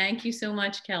 Fascinating. Thank you so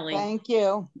much, Kelly. Thank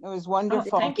you. It was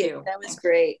wonderful. Oh, thank you. That was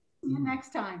great. See you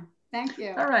next time. Thank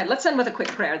you. All right, let's end with a quick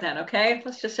prayer then, okay?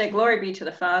 Let's just say, glory be to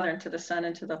the Father, and to the Son,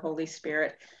 and to the Holy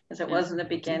Spirit, as it was in the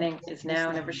beginning, is now,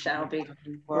 and ever shall be,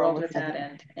 world without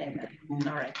end. Amen.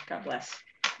 All right, God bless.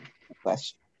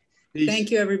 Bless.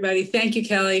 Thank you, everybody. Thank you,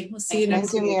 Kelly. We'll see you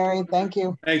next week. Thank you, Mary. Thank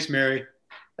you. Thanks, Mary.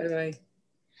 Bye-bye.